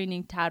مت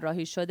گرینینگ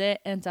طراحی شده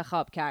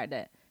انتخاب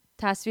کرده.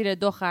 تصویر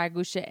دو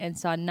خرگوش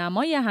انسان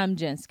نمای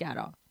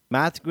همجنسگرا.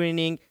 مت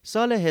گرینینگ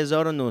سال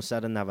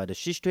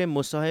 1996 توی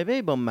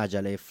مصاحبه با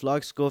مجله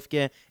فلاکس گفت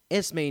که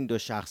اسم این دو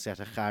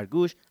شخصیت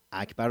خرگوش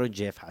اکبر و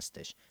جف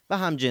هستش و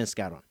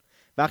همجنسگران.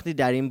 وقتی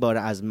در این باره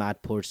از مت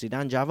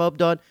پرسیدن جواب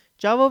داد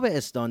جواب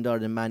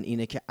استاندارد من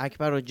اینه که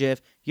اکبر و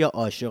جف یا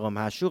عاشق و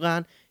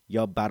معشوقن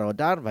یا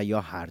برادر و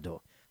یا هر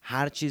دو.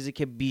 هر چیزی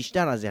که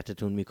بیشتر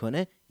اذیتتون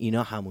میکنه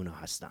اینا همونا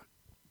هستن.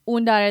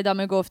 اون در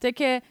ادامه گفته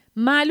که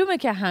معلومه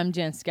که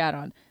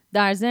همجنسگران.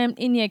 در ضمن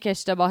این یک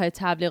اشتباه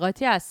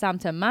تبلیغاتی از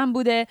سمت من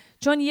بوده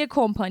چون یک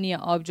کمپانی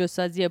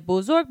آبجوسازی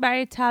بزرگ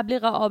برای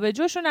تبلیغ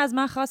آبجوشون از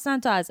من خواستن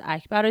تا از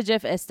اکبر و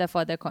جف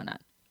استفاده کنن.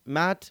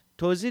 مت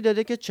توضیح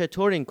داده که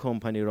چطور این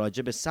کمپانی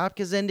راجع به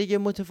سبک زندگی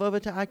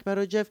متفاوت اکبر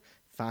و جف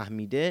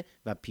فهمیده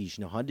و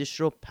پیشنهادش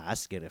رو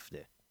پس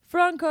گرفته.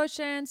 فرانک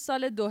اوشن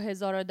سال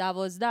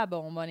 2012 به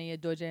عنوان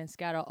یک دو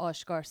جنسگرا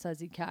آشکار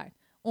سازی کرد.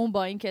 اون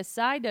با اینکه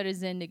سعی داره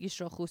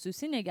زندگیش رو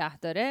خصوصی نگه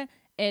داره،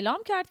 اعلام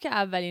کرد که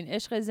اولین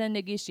عشق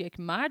زندگیش یک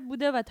مرد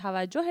بوده و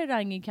توجه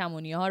رنگین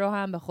کمونی‌ها رو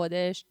هم به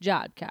خودش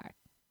جلب کرد.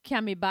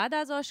 کمی بعد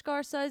از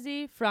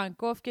آشکارسازی، فرانک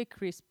گفت که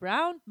کریس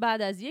براون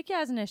بعد از یکی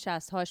از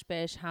نشست‌هاش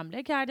بهش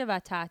حمله کرده و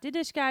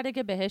تهدیدش کرده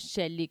که بهش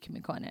شلیک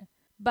میکنه.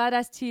 بعد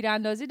از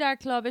تیراندازی در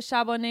کلاب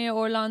شبانه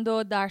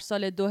اورلاندو در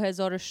سال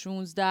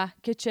 2016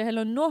 که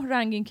 49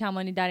 رنگین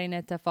کمانی در این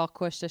اتفاق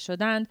کشته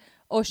شدند،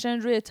 اوشن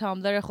روی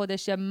تامبلر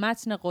خودش یه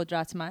متن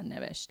قدرتمند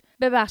نوشت.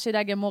 ببخشید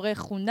اگه موقع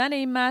خوندن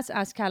این متن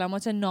از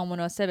کلمات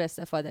نامناسب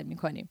استفاده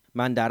می‌کنیم.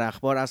 من در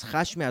اخبار از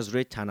خشمی از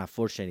روی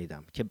تنفر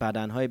شنیدم که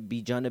بدنهای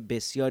بیجان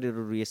بسیاری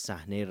رو روی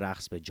صحنه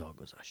رقص به جا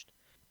گذاشت.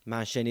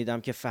 من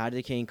شنیدم که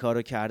فردی که این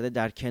کارو کرده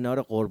در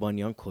کنار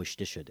قربانیان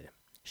کشته شده.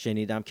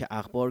 شنیدم که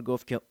اخبار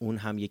گفت که اون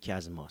هم یکی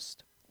از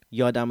ماست.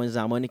 یادم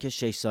زمانی که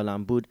 6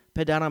 سالم بود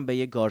پدرم به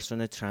یه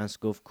گارسون ترنس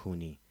گفت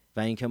کونی و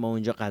اینکه ما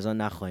اونجا غذا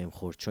نخواهیم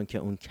خورد چون که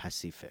اون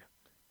کثیفه.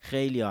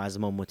 خیلی ها از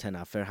ما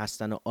متنفر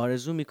هستن و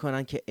آرزو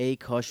میکنن که ای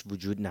کاش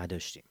وجود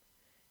نداشتیم.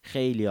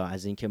 خیلی ها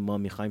از اینکه ما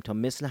میخوایم تا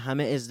مثل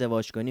همه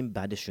ازدواج کنیم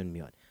بدشون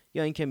میاد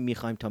یا اینکه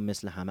میخوایم تا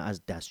مثل همه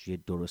از دستشویی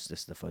درست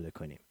استفاده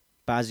کنیم.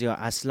 بعضیا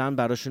اصلاً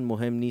براشون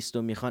مهم نیست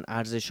و میخوان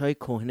ارزش‌های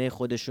کهنه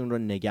خودشون رو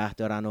نگه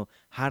دارن و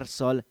هر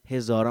سال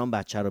هزاران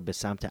بچه رو به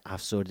سمت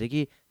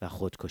افسردگی و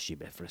خودکشی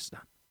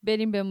بفرستن.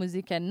 بریم به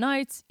موزیک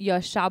نایتس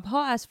یا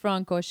شبها از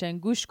فرانک اوشن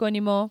گوش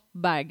کنیم و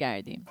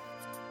برگردیم.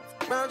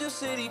 Round your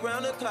city,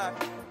 round the clock.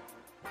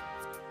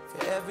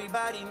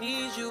 Everybody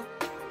needs you.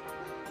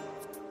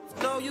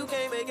 No, you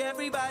can't make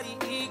everybody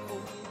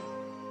equal.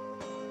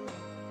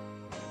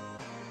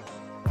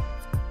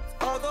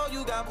 Although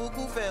you got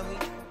buku family,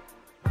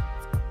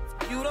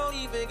 you don't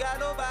even got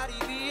nobody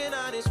being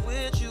honest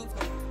with you.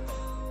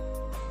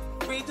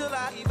 Breathe till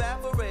I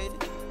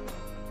evaporated.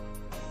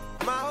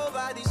 My whole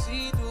body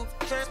see-through.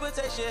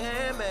 Transportation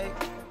handmade.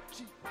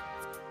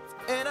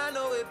 And I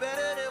know it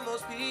better than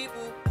most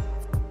people.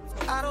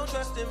 I don't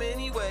trust them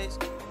anyways.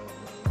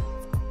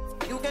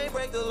 You can't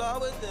break the law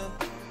with them.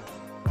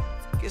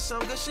 Get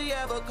some good shit,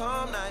 have a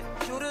calm night.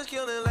 Shooters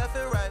killing left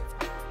and right.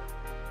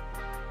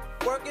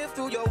 Working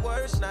through your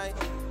worst night.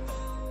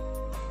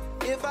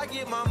 If I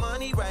get my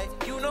money right,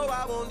 you know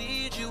I won't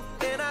need you.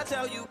 And I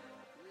tell you,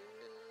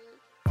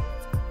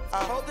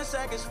 I hope the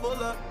sack is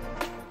full up.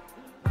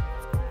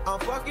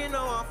 I'm fucking,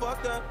 no, I'm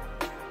fucked up.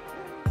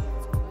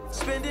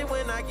 Spend it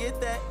when I get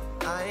that.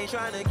 I ain't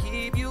trying to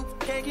keep you.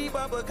 Can't keep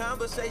up a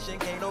conversation.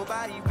 Can't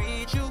nobody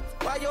read you.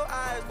 Why your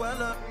eyes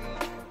well up?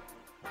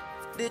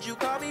 Did you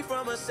call me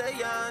from a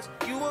seance?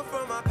 You were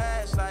from my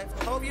past life.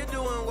 Hope you're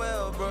doing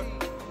well, bro.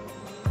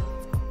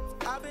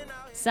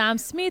 سم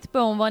اسمیت به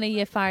عنوان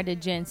یه فرد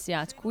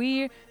جنسیت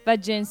کویر و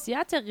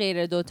جنسیت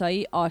غیر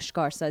دوتایی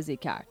آشکارسازی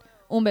کرد.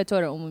 اون به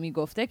طور عمومی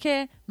گفته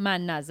که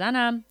من نه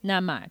زنم نه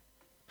مرد.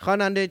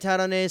 خواننده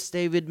ترانه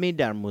Stay With Me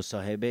در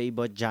مصاحبه‌ای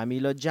با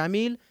جمیلا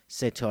جمیل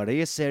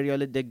ستاره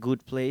سریال The Good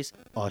Place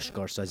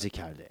آشکارسازی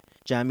کرده.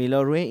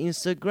 جمیلا روی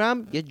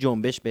اینستاگرام یه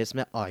جنبش به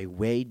اسم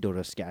I Weigh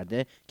درست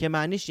کرده که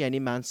معنیش یعنی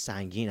من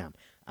سنگینم،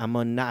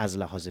 اما نه از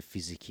لحاظ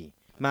فیزیکی.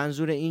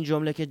 منظور این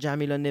جمله که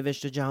جمیلا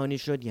نوشته جهانی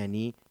شد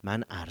یعنی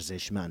من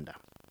ارزشمندم.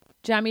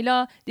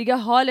 جمیلا دیگه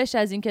حالش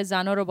از اینکه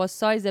زنا رو با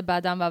سایز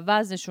بدن و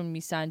وزنشون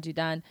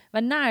میسنجیدن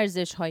و نه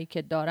ارزش هایی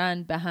که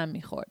دارن به هم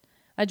میخورد.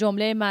 و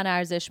جمله من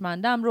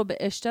ارزشمندم رو به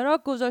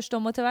اشتراک گذاشت و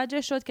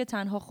متوجه شد که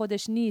تنها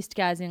خودش نیست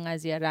که از این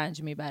قضیه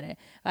رنج میبره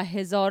و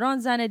هزاران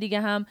زن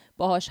دیگه هم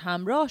باهاش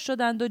همراه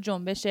شدند و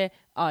جنبش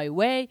I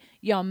weigh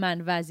یا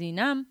من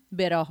وزینم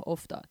به راه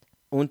افتاد.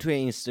 اون توی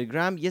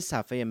اینستاگرام یه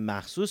صفحه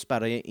مخصوص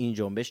برای این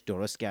جنبش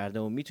درست کرده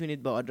و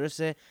میتونید با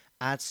آدرس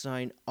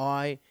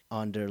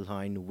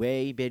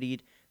 @I_weigh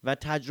برید و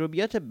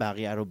تجربیات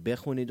بقیه رو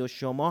بخونید و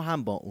شما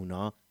هم با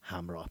اونا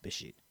همراه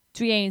بشید.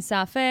 توی این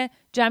صفحه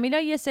جمیلا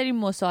یه سری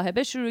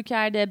مصاحبه شروع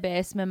کرده به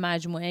اسم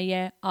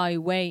مجموعه I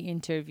Weigh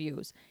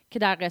Interviews که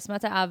در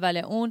قسمت اول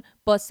اون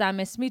با سم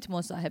اسمیت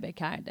مصاحبه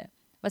کرده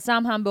و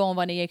سم هم به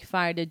عنوان یک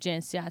فرد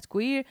جنسیت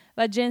کویر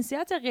و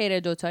جنسیت غیر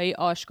دوتایی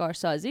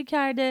آشکارسازی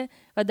کرده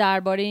و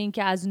درباره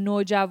اینکه از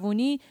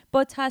نوجوانی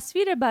با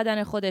تصویر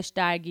بدن خودش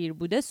درگیر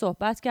بوده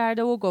صحبت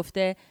کرده و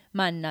گفته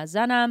من نه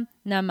زنم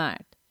نه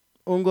مرد.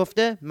 اون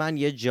گفته من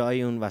یه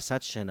جایی اون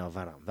وسط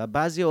شناورم و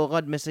بعضی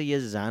اوقات مثل یه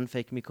زن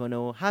فکر میکنه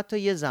و حتی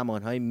یه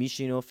زمانهای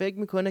میشینه و فکر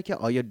میکنه که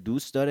آیا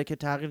دوست داره که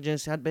تغییر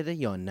جنسیت بده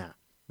یا نه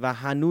و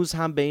هنوز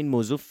هم به این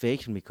موضوع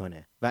فکر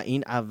میکنه و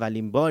این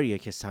اولین باریه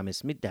که سم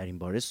اسمیت در این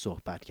باره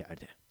صحبت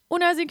کرده.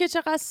 اون از اینکه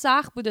چقدر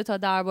سخت بوده تا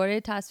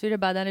درباره تصویر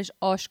بدنش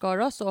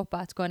آشکارا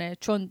صحبت کنه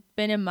چون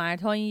بین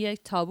مردها این یک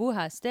تابو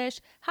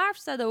هستش حرف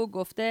زده و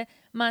گفته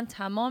من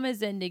تمام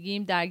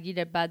زندگیم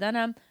درگیر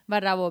بدنم و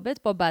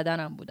روابط با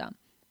بدنم بودم.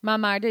 من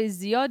مردای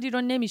زیادی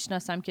رو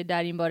نمیشناسم که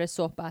در این باره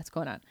صحبت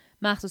کنن،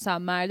 مخصوصا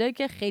مردایی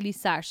که خیلی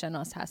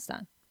سرشناس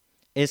هستن.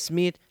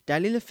 اسمیت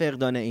دلیل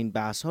فقدان این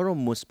بحث ها رو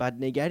مثبت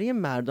نگری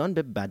مردان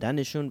به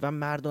بدنشون و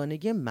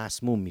مردانگی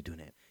مسموم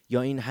میدونه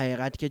یا این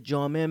حقیقت که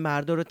جامعه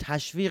مردا رو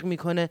تشویق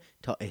میکنه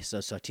تا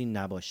احساساتی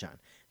نباشن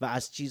و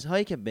از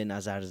چیزهایی که به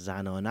نظر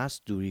زنانه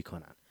است دوری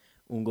کنن.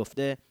 اون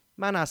گفته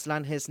من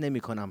اصلا حس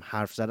نمیکنم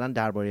حرف زدن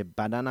درباره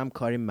بدنم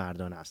کاری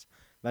مردان است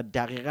و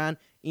دقیقاً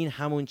این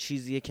همون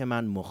چیزیه که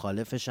من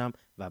مخالفشم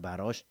و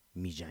براش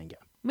میجنگم.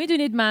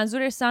 میدونید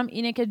منظور سم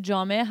اینه که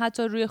جامعه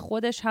حتی روی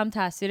خودش هم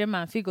تاثیر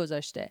منفی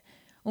گذاشته.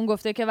 اون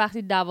گفته که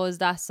وقتی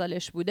 12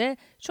 سالش بوده،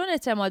 چون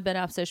اعتماد به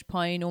نفسش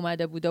پایین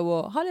اومده بوده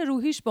و حال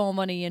روحیش به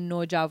عنوان یه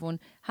نوجوان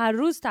هر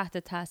روز تحت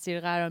تاثیر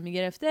قرار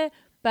میگرفته،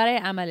 برای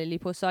عمل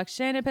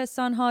لیپوساکشن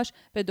پستانهاش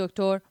به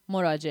دکتر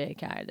مراجعه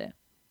کرده.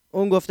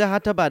 اون گفته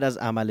حتی بعد از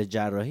عمل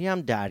جراحی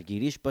هم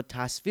درگیریش با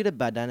تصویر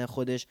بدن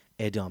خودش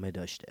ادامه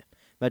داشته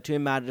و توی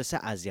مدرسه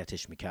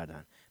اذیتش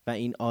میکردن و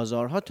این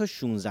آزارها تا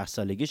 16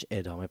 سالگیش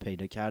ادامه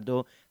پیدا کرد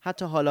و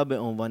حتی حالا به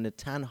عنوان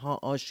تنها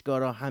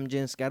آشکارا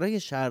همجنسگرای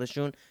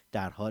شهرشون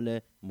در حال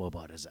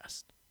مبارزه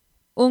است.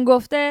 اون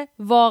گفته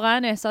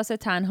واقعا احساس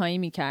تنهایی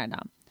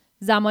میکردم.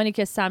 زمانی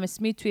که سم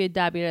اسمیت توی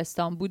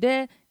دبیرستان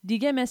بوده،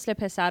 دیگه مثل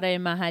پسرای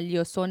محلی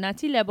و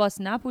سنتی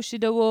لباس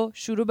نپوشیده و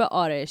شروع به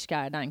آرایش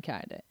کردن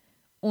کرده.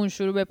 اون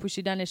شروع به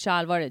پوشیدن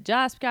شلوار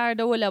جذب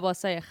کرده و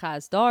لباسای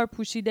خزدار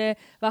پوشیده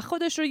و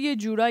خودش رو یه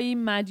جورایی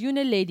مدیون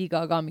لیدی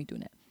گاگا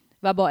میدونه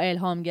و با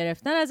الهام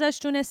گرفتن ازش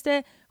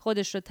تونسته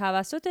خودش رو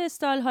توسط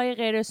استایل‌های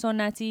غیر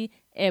سنتی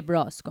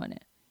ابراز کنه.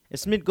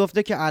 اسمیت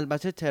گفته که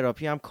البته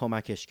تراپی هم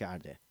کمکش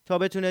کرده تا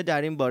بتونه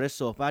در این باره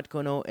صحبت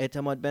کنه و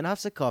اعتماد به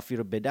نفس کافی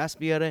رو به دست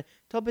بیاره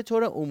تا به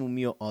طور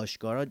عمومی و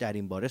آشکارا در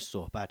این باره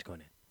صحبت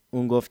کنه.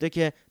 اون گفته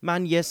که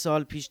من 1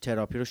 سال پیش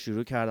تراپی رو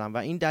شروع کردم و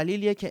این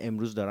دلیلیه که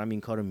امروز دارم این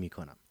کارو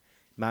میکنم.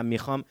 من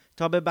میخوام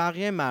تا به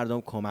بقیه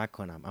مردم کمک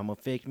کنم، اما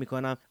فکر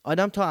میکنم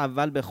آدم تا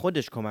اول به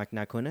خودش کمک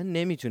نکنه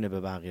نمیتونه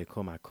به بقیه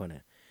کمک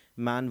کنه.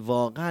 من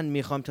واقعا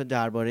میخوام تا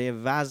درباره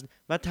وزن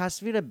و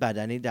تصویر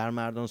بدنی در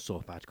مردم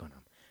صحبت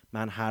کنم.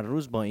 من هر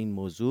روز با این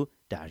موضوع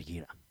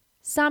درگیرم.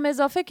 سم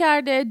اضافه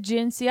کرده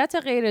جنسیت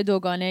غیر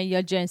دوگانه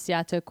یا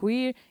جنسیت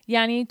کویر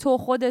یعنی تو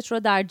خودت رو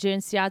در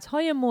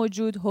جنسیت‌های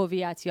موجود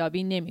هویت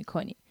یابی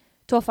نمی‌کنی.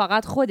 تو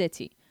فقط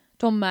خودتی.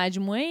 تو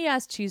مجموعه ای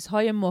از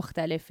چیزهای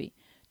مختلفی.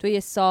 تو یه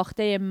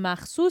ساخته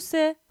مخصوص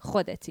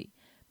خودتی.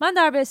 من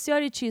در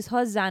بسیاری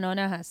چیزها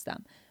زنانه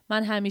هستم.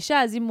 من همیشه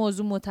از این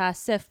موضوع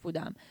متاسف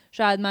بودم.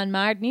 شاید من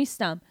مرد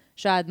نیستم.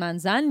 شاید من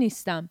زن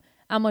نیستم.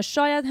 اما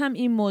شاید هم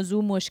این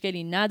موضوع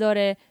مشکلی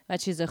نداره و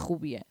چیز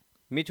خوبیه.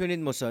 میتونید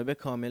مصاحبه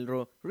کامل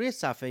رو روی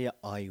صفحه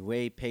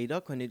آیوی پیدا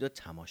کنید و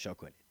تماشا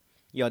کنید.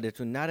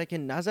 یادتون نره که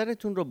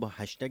نظرتون رو با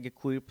هشتگ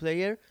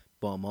کویرپلیر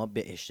با ما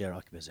به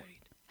اشتراک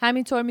بذارید.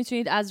 همینطور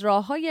میتونید از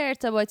راه‌های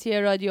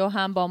ارتباطی رادیو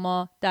هم با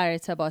ما در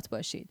ارتباط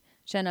باشید.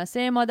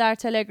 شناسه ما در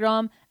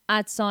تلگرام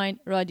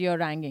 @رادیو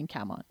رنگین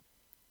کمان.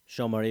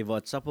 شماره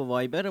واتساپ و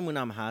وایبرمون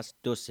هم هست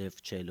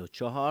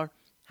 2044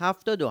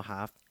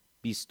 77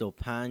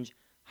 25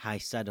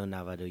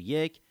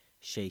 891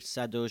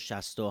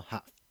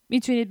 667.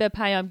 میتونید به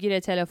پیامگیر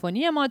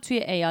تلفنی ما توی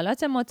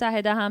ایالات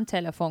متحده هم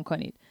تلفن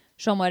کنید.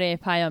 شماره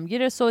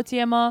پیامگیر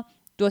صوتی ما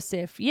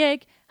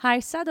 201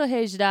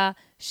 818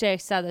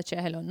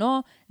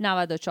 649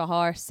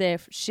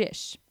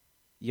 9406.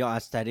 یا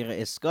از طریق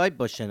اسکایپ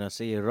با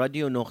شناسه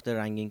رادیو نقطه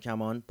رنگین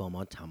کمان با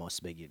ما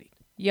تماس بگیرید.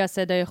 یا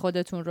صدای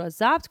خودتون رو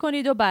ضبط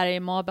کنید و برای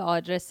ما به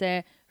آدرس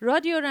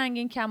رادیو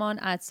رنگین کمان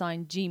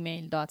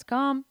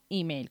 @gmail.com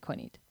ایمیل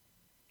کنید.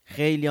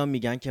 خیلی‌ها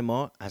میگن که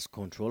ما از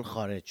کنترل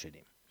خارج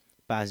شدیم.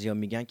 بعضیا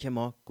میگن که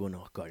ما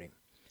گناهکاریم.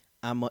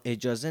 اما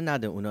اجازه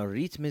نده اونا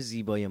ریتم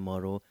زیبای ما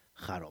رو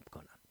خراب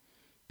کنن.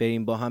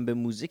 بریم با هم به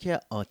موزیک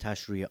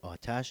آتش روی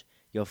آتش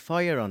یا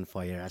فایر آن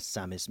فایر از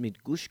سم اسمیت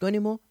گوش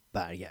کنیم و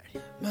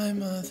برگردیم. My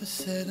mother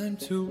said I'm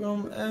too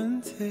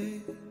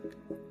romantic.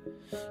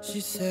 She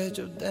said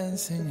you're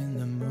dancing in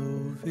the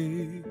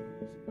movies.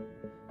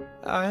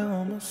 I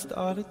almost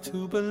started to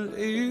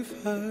believe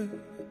her.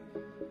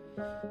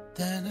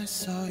 Then I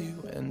saw you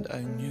and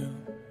I knew.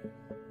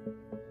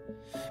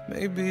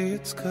 Maybe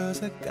it's 'cause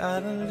I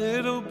got a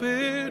little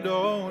bit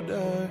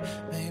older.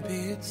 Maybe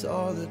it's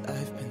all that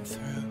I've been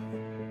through.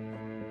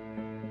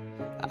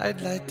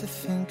 I'd like to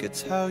think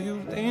it's how you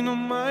lean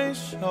on my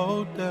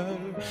shoulder,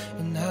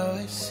 and now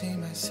I see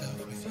myself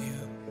with you.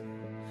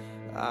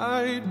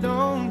 I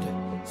don't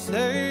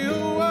say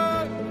a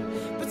word,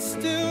 but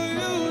still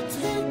you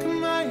take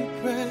my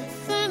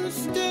breath, and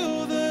still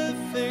the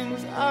things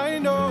I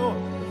know.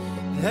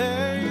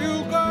 There you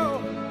go,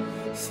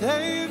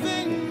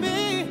 saving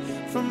me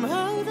from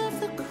out of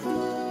the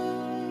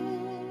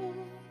cold.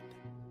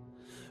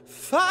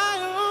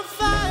 Fire on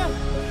fire,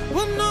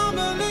 we're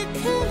normally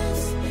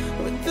killers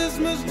with this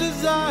much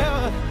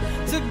desire.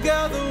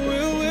 Together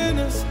we're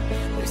winners.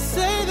 They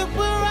say that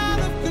we're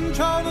out of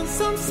control and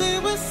some say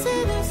we're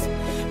sinners,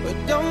 but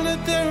don't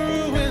let them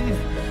ruin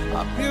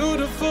our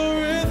beautiful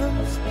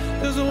rhythms.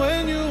 'Cause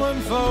when you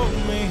unfold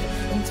me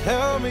and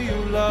tell me you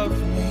love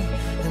me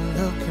and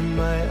look in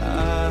my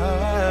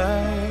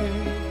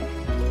eyes,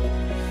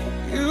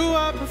 you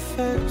are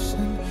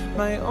perfection,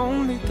 my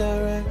only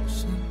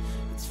direction.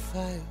 It's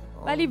fire.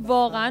 ولی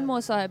واقعا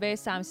مصاحبه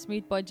سم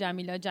اسمیت با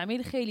جمیلا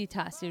جمیل خیلی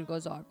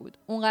تاثیرگذار بود.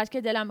 اونقدر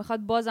که دلم میخواد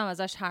بازم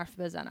ازش حرف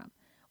بزنم.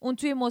 اون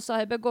توی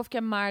مصاحبه گفت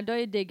که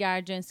مردای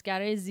دگر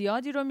جنسگرای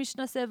زیادی رو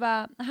میشناسه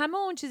و همه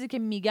اون چیزی که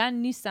میگن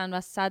نیستن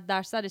و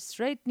 100%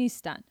 استریت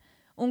نیستن.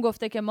 اون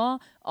گفته که ما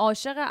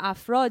عاشق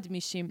افراد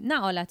میشیم، نه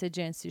آلت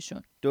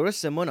جنسیشون.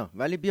 درسته مونا،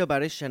 ولی بیا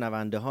برای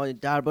شنونده ها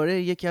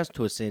درباره یکی از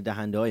توسعه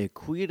دهنده های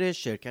کویر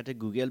شرکت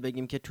گوگل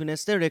بگیم که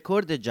تونسته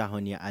رکورد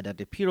جهانی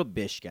عدد پی رو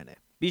بشکنه.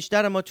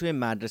 بیشتر ما توی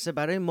مدرسه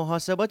برای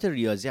محاسبات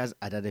ریاضی از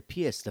عدد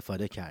پی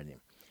استفاده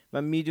کردیم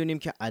و میدونیم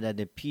که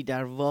عدد پی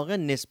در واقع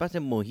نسبت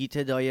محیط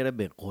دایره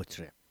به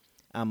قطره.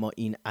 اما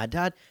این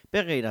عدد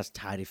به غیر از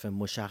تعریف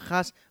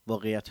مشخص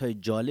واقعیت‌های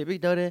جالبی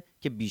داره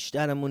که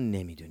بیشترمون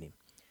نمیدونیم.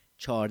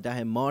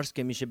 14 مارس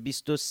که میشه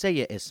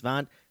 23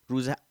 اسفند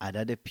روز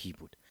عدد پی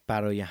بود.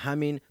 برای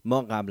همین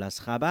ما قبل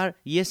از خبر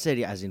یه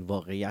سری از این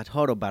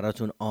واقعیت‌ها رو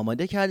براتون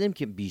آماده کردیم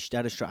که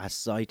بیشترش رو از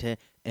سایت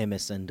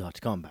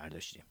msn.com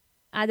برداشتیم.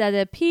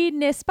 عدد پی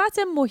نسبت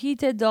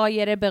محیط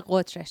دایره به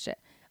قطرشه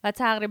و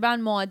تقریباً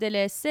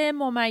معادل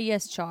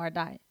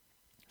 3/14.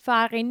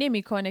 فرقی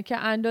نمی‌کنه که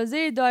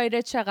اندازه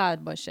دایره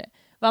چقدر باشه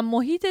و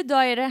محیط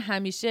دایره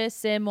همیشه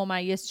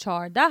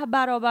 3/14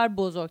 برابر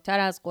بزرگتر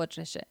از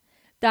قطرشه.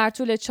 در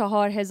طول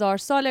 4000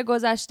 سال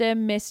گذشته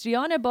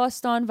مصریان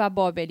باستان و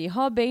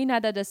بابلی‌ها به این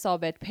عدد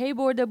ثابت پی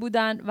برده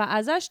بودند و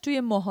ازش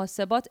توی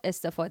محاسبات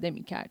استفاده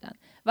می‌کردند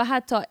و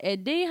حتی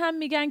عده‌ای هم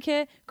میگن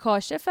که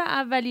کاشف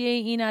اولیه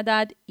این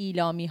عدد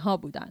ایلامی‌ها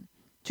بودند.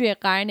 توی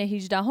قرن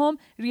 18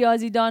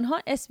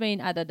 ریاضیدان‌ها اسم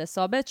این عدد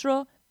ثابت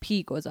رو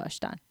پی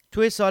گذاشتن.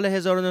 توی سال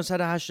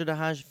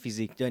 1988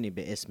 فیزیکدانی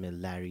به اسم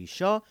لری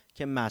شا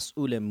که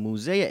مسئول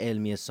موزه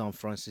علمی سان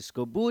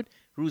فرانسیسکو بود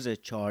روز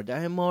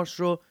 14 مارس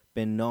رو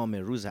به نام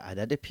روز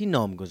عدد پی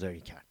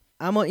نامگذاری کرد.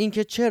 اما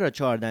اینکه چرا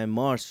 14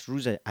 مارس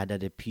روز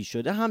عدد پی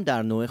شده هم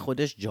در نوع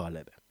خودش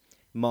جالبه.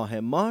 ماه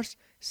مارس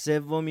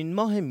سومین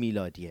ماه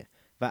میلادیه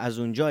و از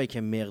اونجایی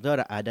که مقدار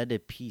عدد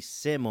پی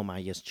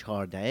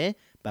 3/14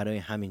 برای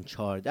همین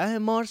 14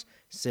 مارس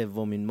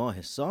سومین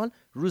ماه سال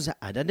روز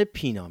عدد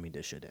پی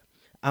نامیده شده.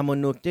 اما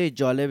نکته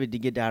جالب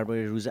دیگه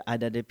درباره روز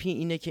عدد پی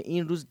اینه که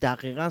این روز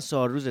دقیقاً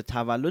سالروز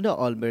تولد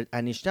آلبرت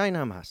انیشتین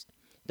هم هست.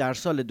 در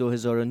سال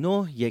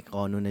 2009 یک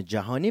قانون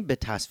جهانی به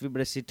تصویب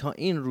رسید تا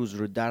این روز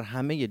رو در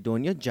همه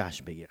دنیا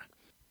جشن بگیرن.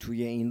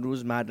 توی این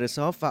روز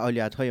مدرسه ها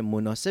فعالیت‌های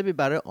مناسبی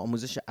برای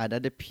آموزش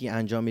عدد پی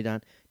انجام میدن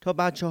تا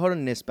بچه‌ها رو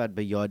نسبت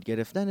به یاد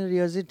گرفتن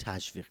ریاضی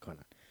تشویق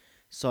کنن.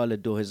 سال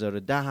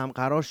 2010 هم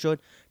قرار شد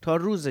تا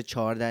روز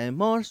 14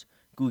 مارس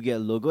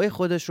گوگل لوگوی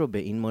خودش رو به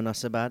این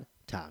مناسبت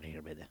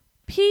تغییر بده.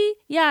 پی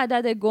یه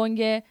عدد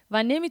گنگه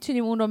و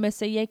نمیتونیم اون رو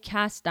مثل یک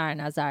کسر در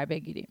نظر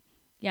بگیریم.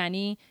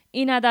 یعنی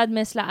این عدد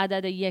مثل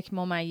عدد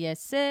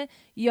 1/3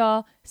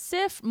 یا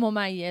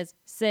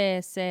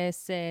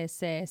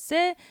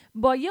 0/33333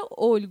 با یه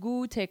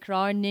الگو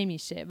تکرار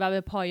نمیشه و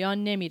به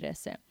پایان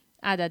نمیرسه.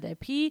 عدد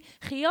پی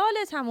خیال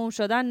تموم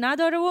شدن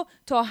نداره و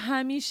تا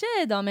همیشه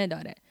ادامه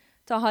داره.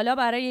 تا حالا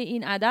برای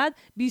این عدد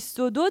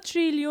 22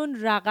 تریلیون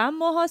رقم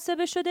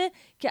محاسبه شده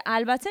که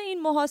البته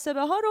این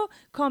محاسبه ها رو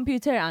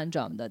کامپیوتر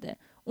انجام داده.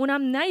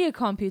 اونم نه یک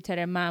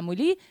کامپیوتر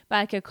معمولی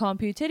بلکه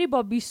کامپیوتری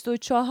با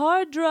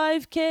 24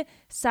 درایو که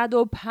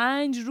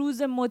 105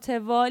 روز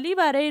متوالی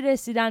برای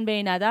رسیدن به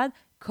این عدد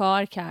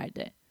کار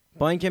کرده.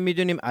 با اینکه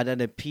میدونیم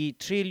عدد پی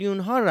تریلیون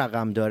ها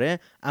رقم داره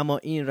اما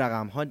این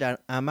رقم ها در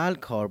عمل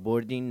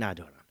کاربردی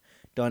ندارن.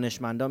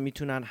 دانشمندان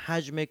میتونن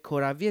حجم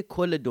کروی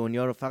کل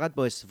دنیا رو فقط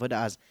با استفاده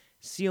از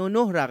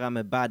 39 رقم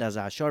بعد از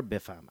اعشار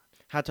بفهمن.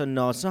 حتی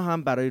ناسا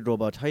هم برای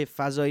ربات‌های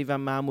فضایی و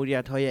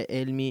مأموریت‌های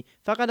علمی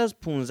فقط از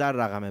 15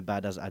 رقم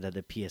بعد از عدد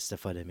پی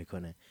استفاده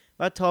میکنه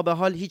و تا به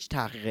حال هیچ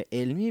تحقیق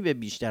علمی به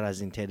بیشتر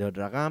از این تعداد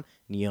رقم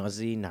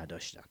نیازی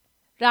نداشتن.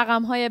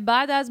 رقم‌های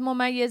بعد از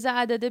ممیز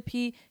عدد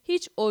پی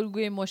هیچ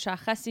الگوی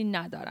مشخصی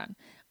ندارن.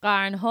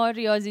 قرن‌ها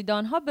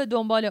ریاضیدان‌ها به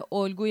دنبال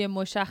الگوی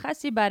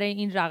مشخصی برای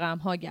این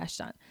رقم‌ها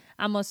گشتن.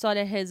 اما سال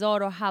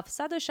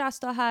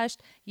 1768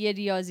 یه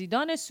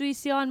ریاضیدان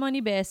سوئیسی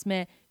آلمانی به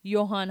اسم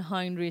یوهان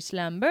هاینریش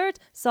لمبرت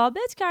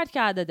ثابت کرد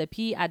که عدد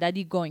پی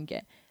عددی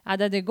گنگه.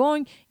 عدد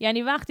گنگ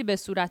یعنی وقتی به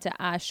صورت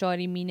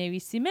اعشاری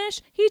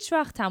می‌نویسیمش هیچ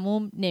وقت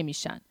تموم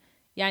نمیشن.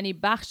 یعنی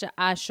بخش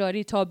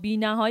اعشاری تا بی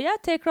نهایت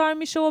تکرار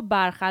میشه و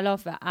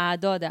برخلاف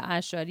اعداد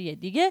اعشاری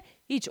دیگه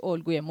هیچ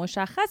الگوی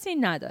مشخصی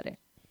نداره.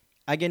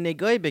 اگه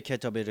نگاهی به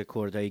کتاب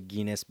رکوردهای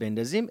گینس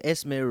بندازیم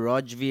اسم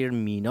راجویر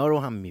مینا رو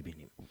هم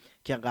میبینیم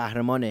که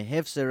قهرمان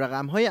حفظ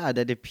رقم‌های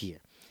عدد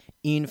پیه.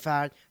 این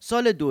فرد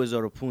سال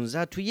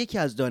 2015 تو یکی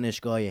از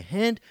دانشگاه‌های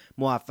هند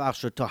موفق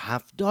شد تا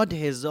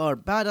 70,000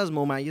 بعد از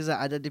ممیز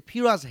عدد پی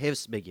رو از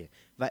حفظ بگه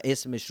و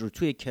اسمش رو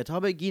توی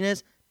کتاب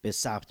گینس به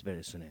ثبت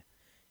برسونه.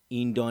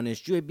 این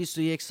دانشجوی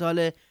 21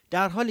 ساله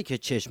در حالی که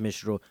چشمش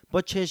رو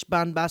با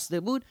چشم‌بند بسته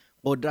بود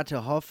قدرت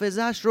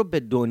حافظش رو به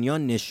دنیا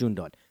نشون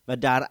داد و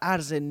در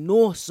عرض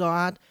 9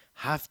 ساعت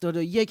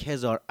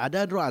 71,000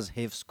 عدد رو از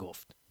حفظ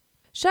گفت.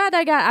 شاید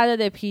اگر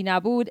عدد پی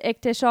نبود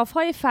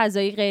اکتشاف‌های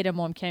فضایی غیر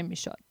ممکن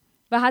می‌شد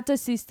و حتی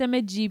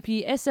سیستم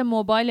GPS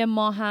موبایل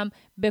ما هم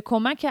به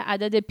کمک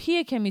عدد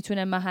پی که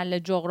میتونه محل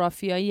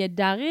جغرافیایی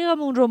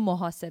دقیقمون رو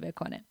محاسبه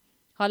کنه.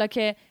 حالا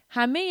که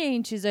همه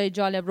این چیزای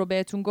جالب رو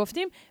بهتون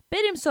گفتیم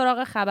بریم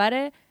سراغ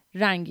خبر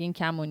رنگین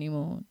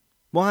کمونیمون.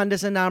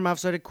 مهندس نرم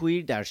افزار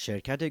کویر در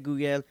شرکت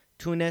گوگل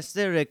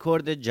تونسته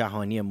رکورد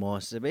جهانی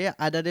محاسبه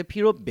عدد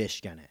پی رو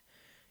بشکنه.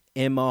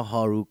 اما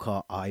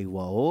هاروکا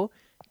آیواو،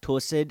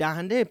 توسعه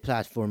دهنده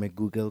پلتفرم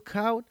گوگل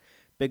کلاود،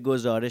 به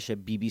گزارش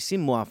BBC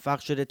موفق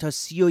شده تا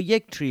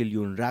 31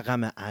 تریلیون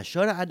رقم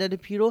اعشار عدد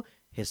پی رو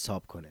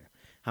حساب کنه.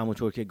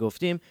 همونطور که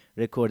گفتیم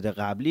رکورد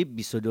قبلی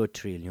 22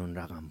 تریلیون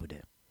رقم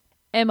بوده.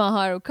 اما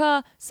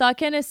هاروکا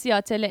ساکن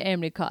سیاتل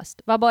امریکاست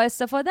و با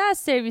استفاده از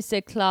سرویس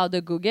کلاود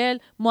گوگل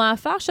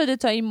موفق شده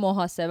تا این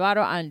محاسبه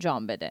رو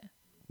انجام بده.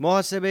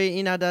 محاسبه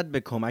این عدد به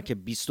کمک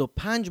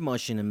 25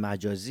 ماشین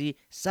مجازی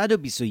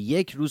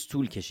 121 روز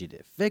طول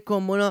کشیده. فکر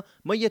کن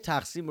ما یه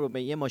تقسیم رو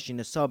به یه ماشین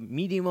حساب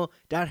میدیم و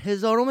در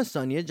هزارم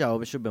ثانیه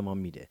جوابش رو به ما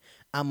میده.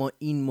 اما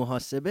این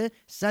محاسبه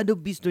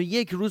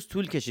 121 روز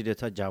طول کشیده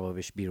تا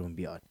جوابش بیرون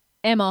بیاد.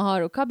 اما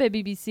هاروکا به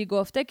BBC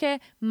گفته که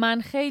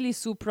من خیلی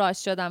سورپرایز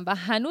شدم و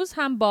هنوز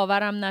هم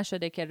باورم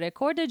نشده که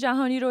رکورد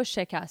جهانی رو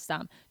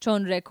شکستم،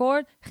 چون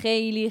رکورد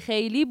خیلی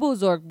خیلی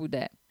بزرگ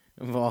بوده.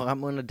 واقعا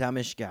منو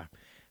دمش گرم.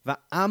 و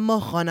اما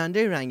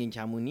خواننده رنگین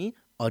کمونی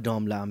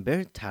آدام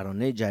لمبرت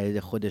ترانه جدید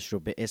خودش رو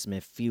به اسم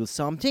Feel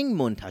Something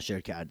منتشر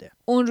کرده.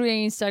 اون روی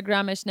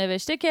اینستاگرامش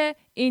نوشته که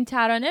این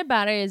ترانه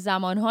برای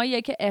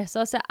زمانهایی که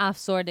احساس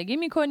افسردگی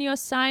میکنی و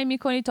سعی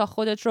میکنی تا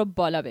خودت رو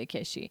بالا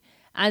بکشی.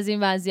 از این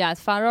وضعیت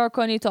فرار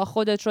کنی تا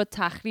خودت رو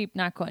تخریب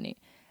نکنی.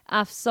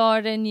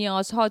 افسار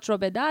نیازهات رو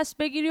به دست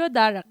بگیری و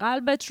در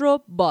قلبت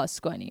رو باز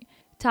کنی.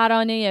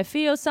 ترانه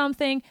Feel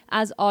Something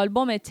از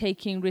آلبوم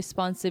Taking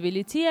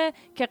Responsibility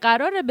که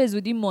قراره به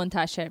زودی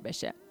منتشر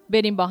بشه.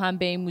 بریم با هم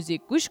به این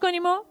موزیک گوش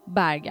کنیم و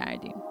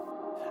برگردیم.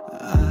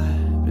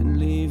 I've been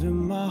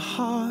leaving my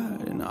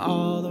heart in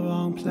all the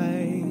wrong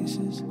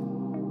places.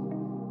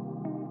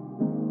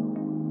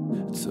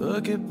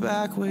 Took it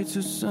back way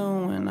too soon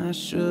when I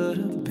should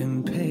have been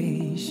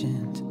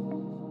patient.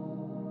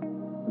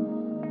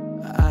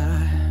 I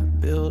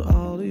built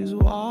all these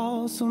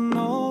walls so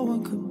no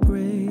one could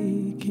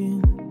break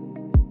in.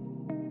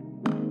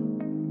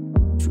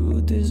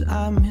 Truth is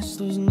I miss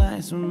those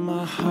nights when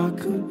my heart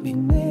could be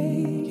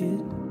naked.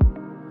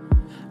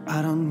 I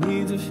don't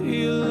need to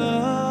feel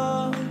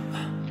love,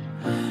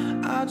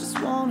 I just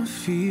wanna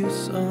feel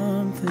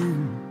something.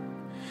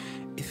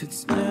 If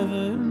it's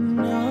never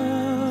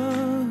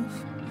enough,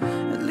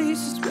 at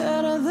least it's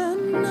better than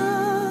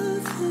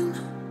nothing.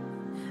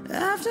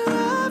 After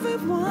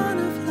everyone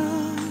I've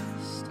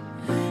lost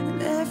and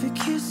every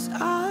kiss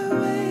I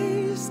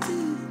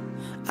wasted,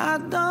 I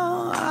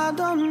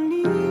don't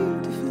need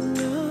to feel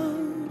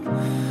love,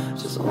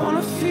 just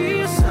wanna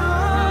feel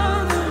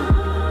something.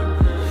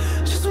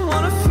 Just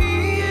wanna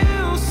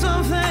feel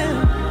something.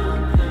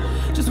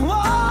 Just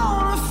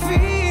wanna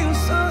feel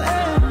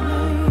something.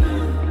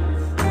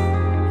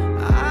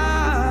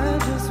 I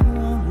just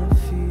wanna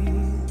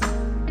feel.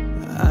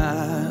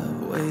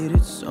 I've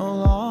waited so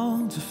long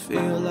to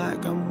feel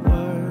like I'm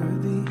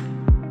worthy.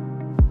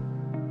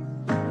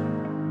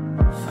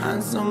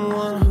 Find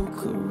someone who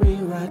could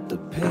rewrite the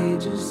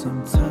pages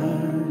I'm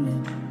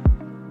turning.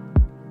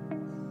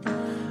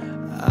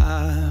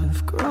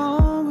 I've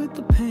grown with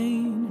the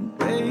pain and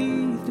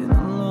bathed in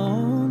the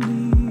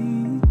lonely.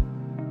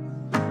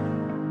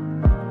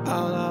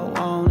 All I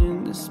want in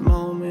this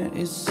moment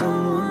is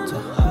someone to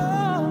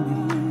hold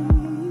me.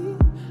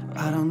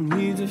 I don't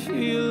need to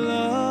feel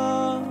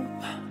love,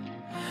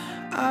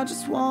 I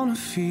just wanna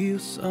feel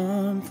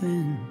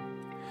something.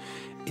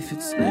 If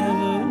it's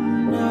never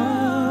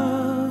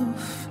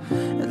enough,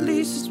 at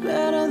least it's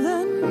better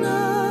than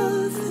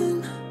nothing.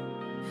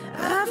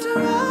 After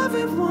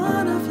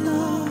everyone I've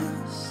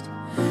lost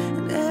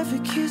and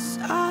every kiss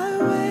I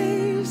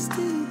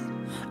wasted,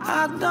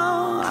 I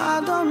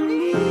don't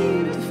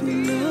need to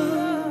feel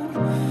love,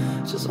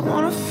 just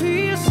wanna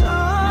feel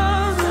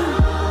something.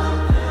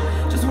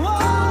 Just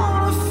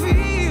wanna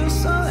feel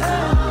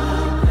something.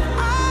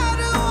 I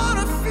just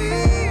wanna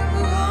feel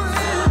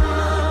something.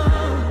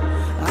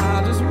 I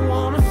just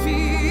wanna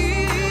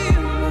feel.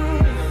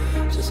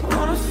 Just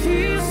wanna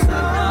feel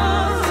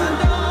something. I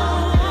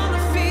don't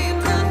wanna feel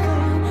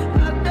nothing.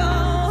 I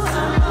don't.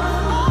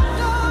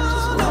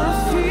 Just wanna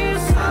feel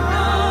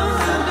something.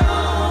 I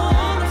don't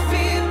wanna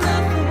feel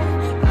nothing.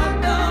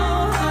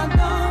 I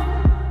don't.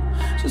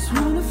 Just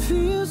wanna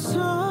feel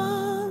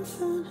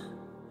something.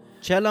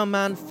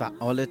 چلامن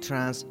فعال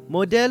ترنس،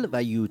 مدل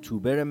و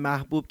یوتیوبر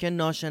محبوب که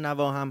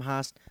ناشنوا هم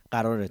هست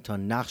قراره تا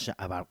نقش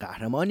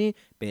ابرقهرمانی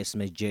به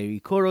اسم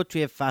جریکو رو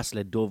توی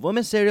فصل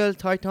دوم سریال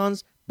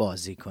تایتانز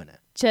بازی کنه.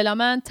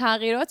 چلامن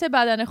تغییرات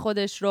بدن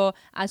خودش رو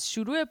از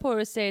شروع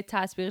پروسه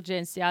تطبیق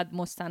جنسیت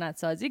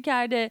مستندسازی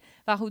کرده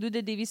و حدود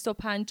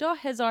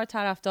 250,000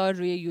 طرفدار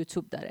روی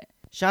یوتیوب داره.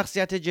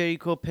 شخصیت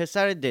جریکو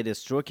پسر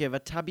ددستروکه و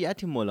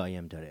طبیعتی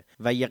ملایم داره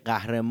و یه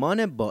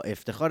قهرمان با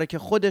افتخاره که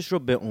خودش رو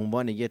به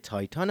عنوان یه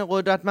تایتان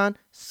قدرتمند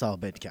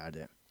ثابت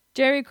کرده.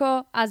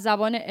 جریکو از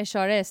زبان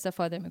اشاره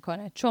استفاده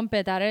میکنه چون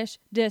پدرش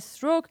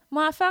دستروک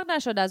موفق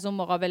نشد از اون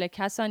مقابل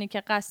کسانی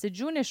که قصد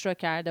جونش رو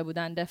کرده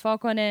بودن دفاع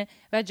کنه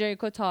و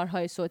جریکو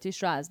تارهای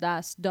صوتیش رو از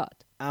دست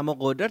داد. اما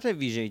قدرت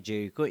ویژه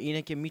جریکو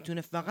اینه که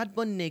میتونه فقط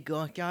با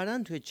نگاه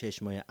کردن توی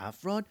چشمای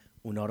افراد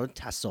اونا رو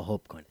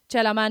تصاحب کنه.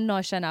 چلمن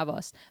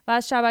ناشنواست و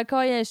از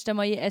شبکه‌های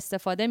اجتماعی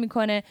استفاده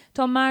میکنه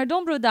تا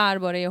مردم رو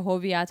درباره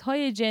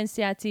هویت‌های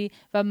جنسیتی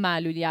و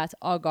معلولیت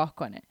آگاه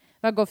کنه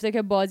و گفته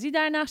که بازی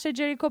در نقش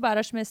جریکو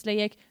براش مثل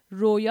یک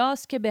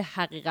رویاست که به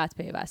حقیقت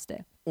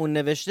پیوسته. اون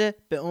نوشته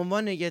به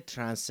عنوان یه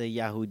ترنس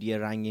یهودی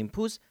رنگین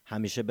پوست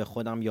همیشه به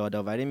خودم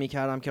یادآوری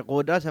میکردم که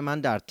قدرت من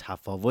در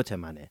تفاوت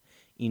منه.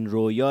 این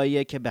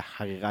رویاییه که به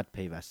حقیقت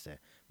پیوسته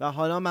و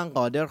حالا من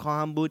قادر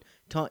خواهم بود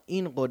تا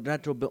این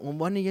قدرت رو به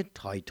عنوان یه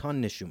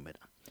تایتان نشون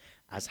بدم.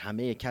 از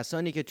همه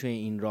کسانی که توی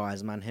این راه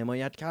از من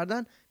حمایت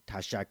کردن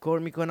تشکر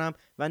میکنم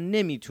و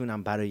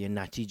نمیتونم برای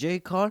نتیجه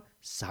کار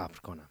صبر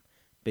کنم.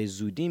 به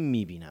زودی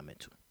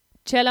میبینمتون.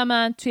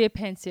 چلمن توی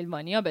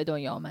پنسیلوانیا به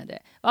دنیا آمده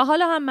و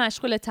حالا هم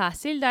مشغول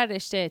تحصیل در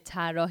رشته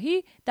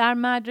طراحی در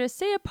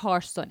مدرسه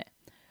پارسونه.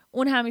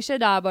 اون همیشه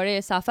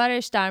درباره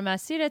سفرش در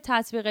مسیر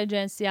تطبیق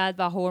جنسیت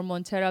و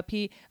هورمون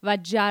تراپی و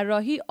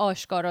جراحی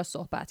آشکارا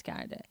صحبت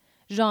کرده.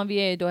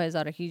 ژانویه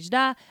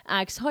 2018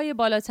 عکس‌های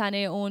بالاتنه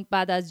اون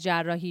بعد از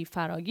جراحی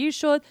فراگیر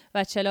شد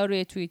و چلا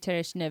روی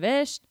توییترش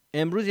نوشت: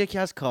 امروز یکی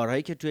از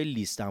کارهایی که توی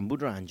لیستم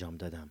بود رو انجام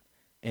دادم.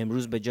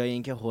 امروز به جای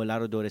اینکه حوله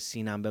رو دور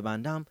سینم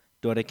ببندم،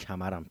 دور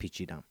کمرم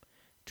پیچیدم.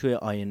 توی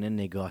آینه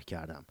نگاه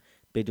کردم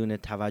بدون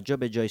توجه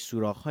به جای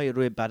سوراخ‌های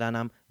روی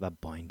بدنم و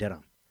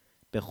بایندرم.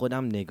 به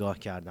خودم نگاه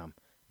کردم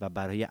و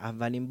برای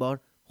اولین بار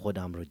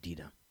خودم رو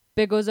دیدم.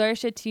 به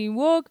گزارش تیم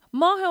ووگ،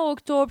 ماه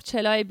اکتبر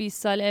چلای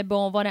 20 ساله به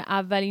عنوان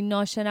اولین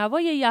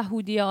ناشنوای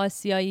یهودی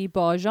آسیایی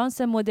با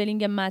آژانس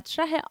مدلینگ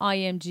مطرح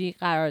IMG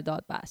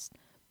قرارداد بست.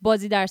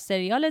 بازی در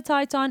سریال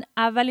تایتان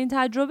اولین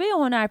تجربه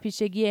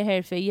هنرپیشگی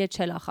حرفه‌ای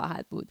چلا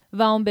خواهد بود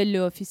و اون به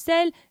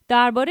لوفیسل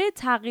درباره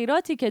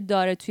تغییراتی که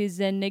داره توی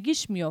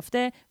زندگیش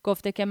میفته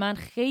گفته که من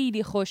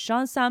خیلی خوش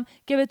شانسم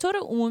که به طور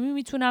عمومی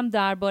میتونم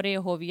درباره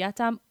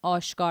هویتم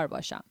آشکار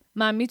باشم.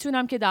 من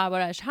میتونم که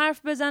درباره‌اش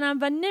حرف بزنم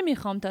و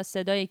نمیخوام تا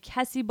صدای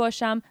کسی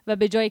باشم و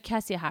به جای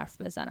کسی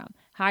حرف بزنم.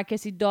 هر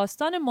کسی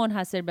داستان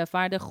منحصر به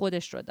فرد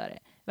خودش رو داره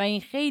و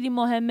این خیلی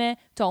مهمه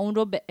تا اون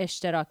رو به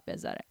اشتراک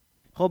بذاره.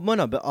 خب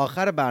مانا به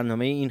آخر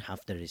برنامه این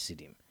هفته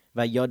رسیدیم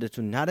و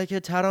یادتون نره که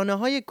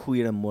ترانه‌های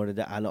کویر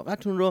مورد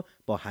علاقتون رو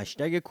با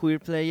هشتگ کویر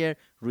پلیر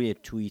روی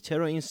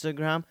توییتر و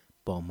اینستاگرام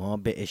با ما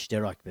به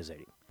اشتراک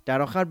بذاریم.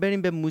 در آخر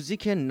بریم به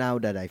موزیک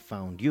Now That I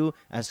Found You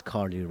از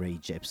کارلی ری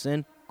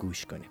جپسن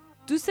گوش کنیم.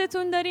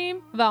 دوستتون داریم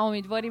و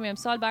امیدواریم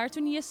امسال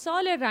براتون یه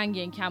سال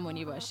رنگین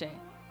کمانی باشه.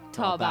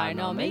 تا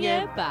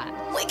برنامه بعد.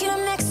 Waking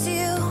up next to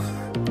you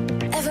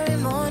every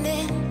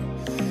morning.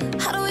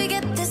 How do we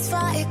get this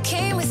far? It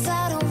came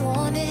without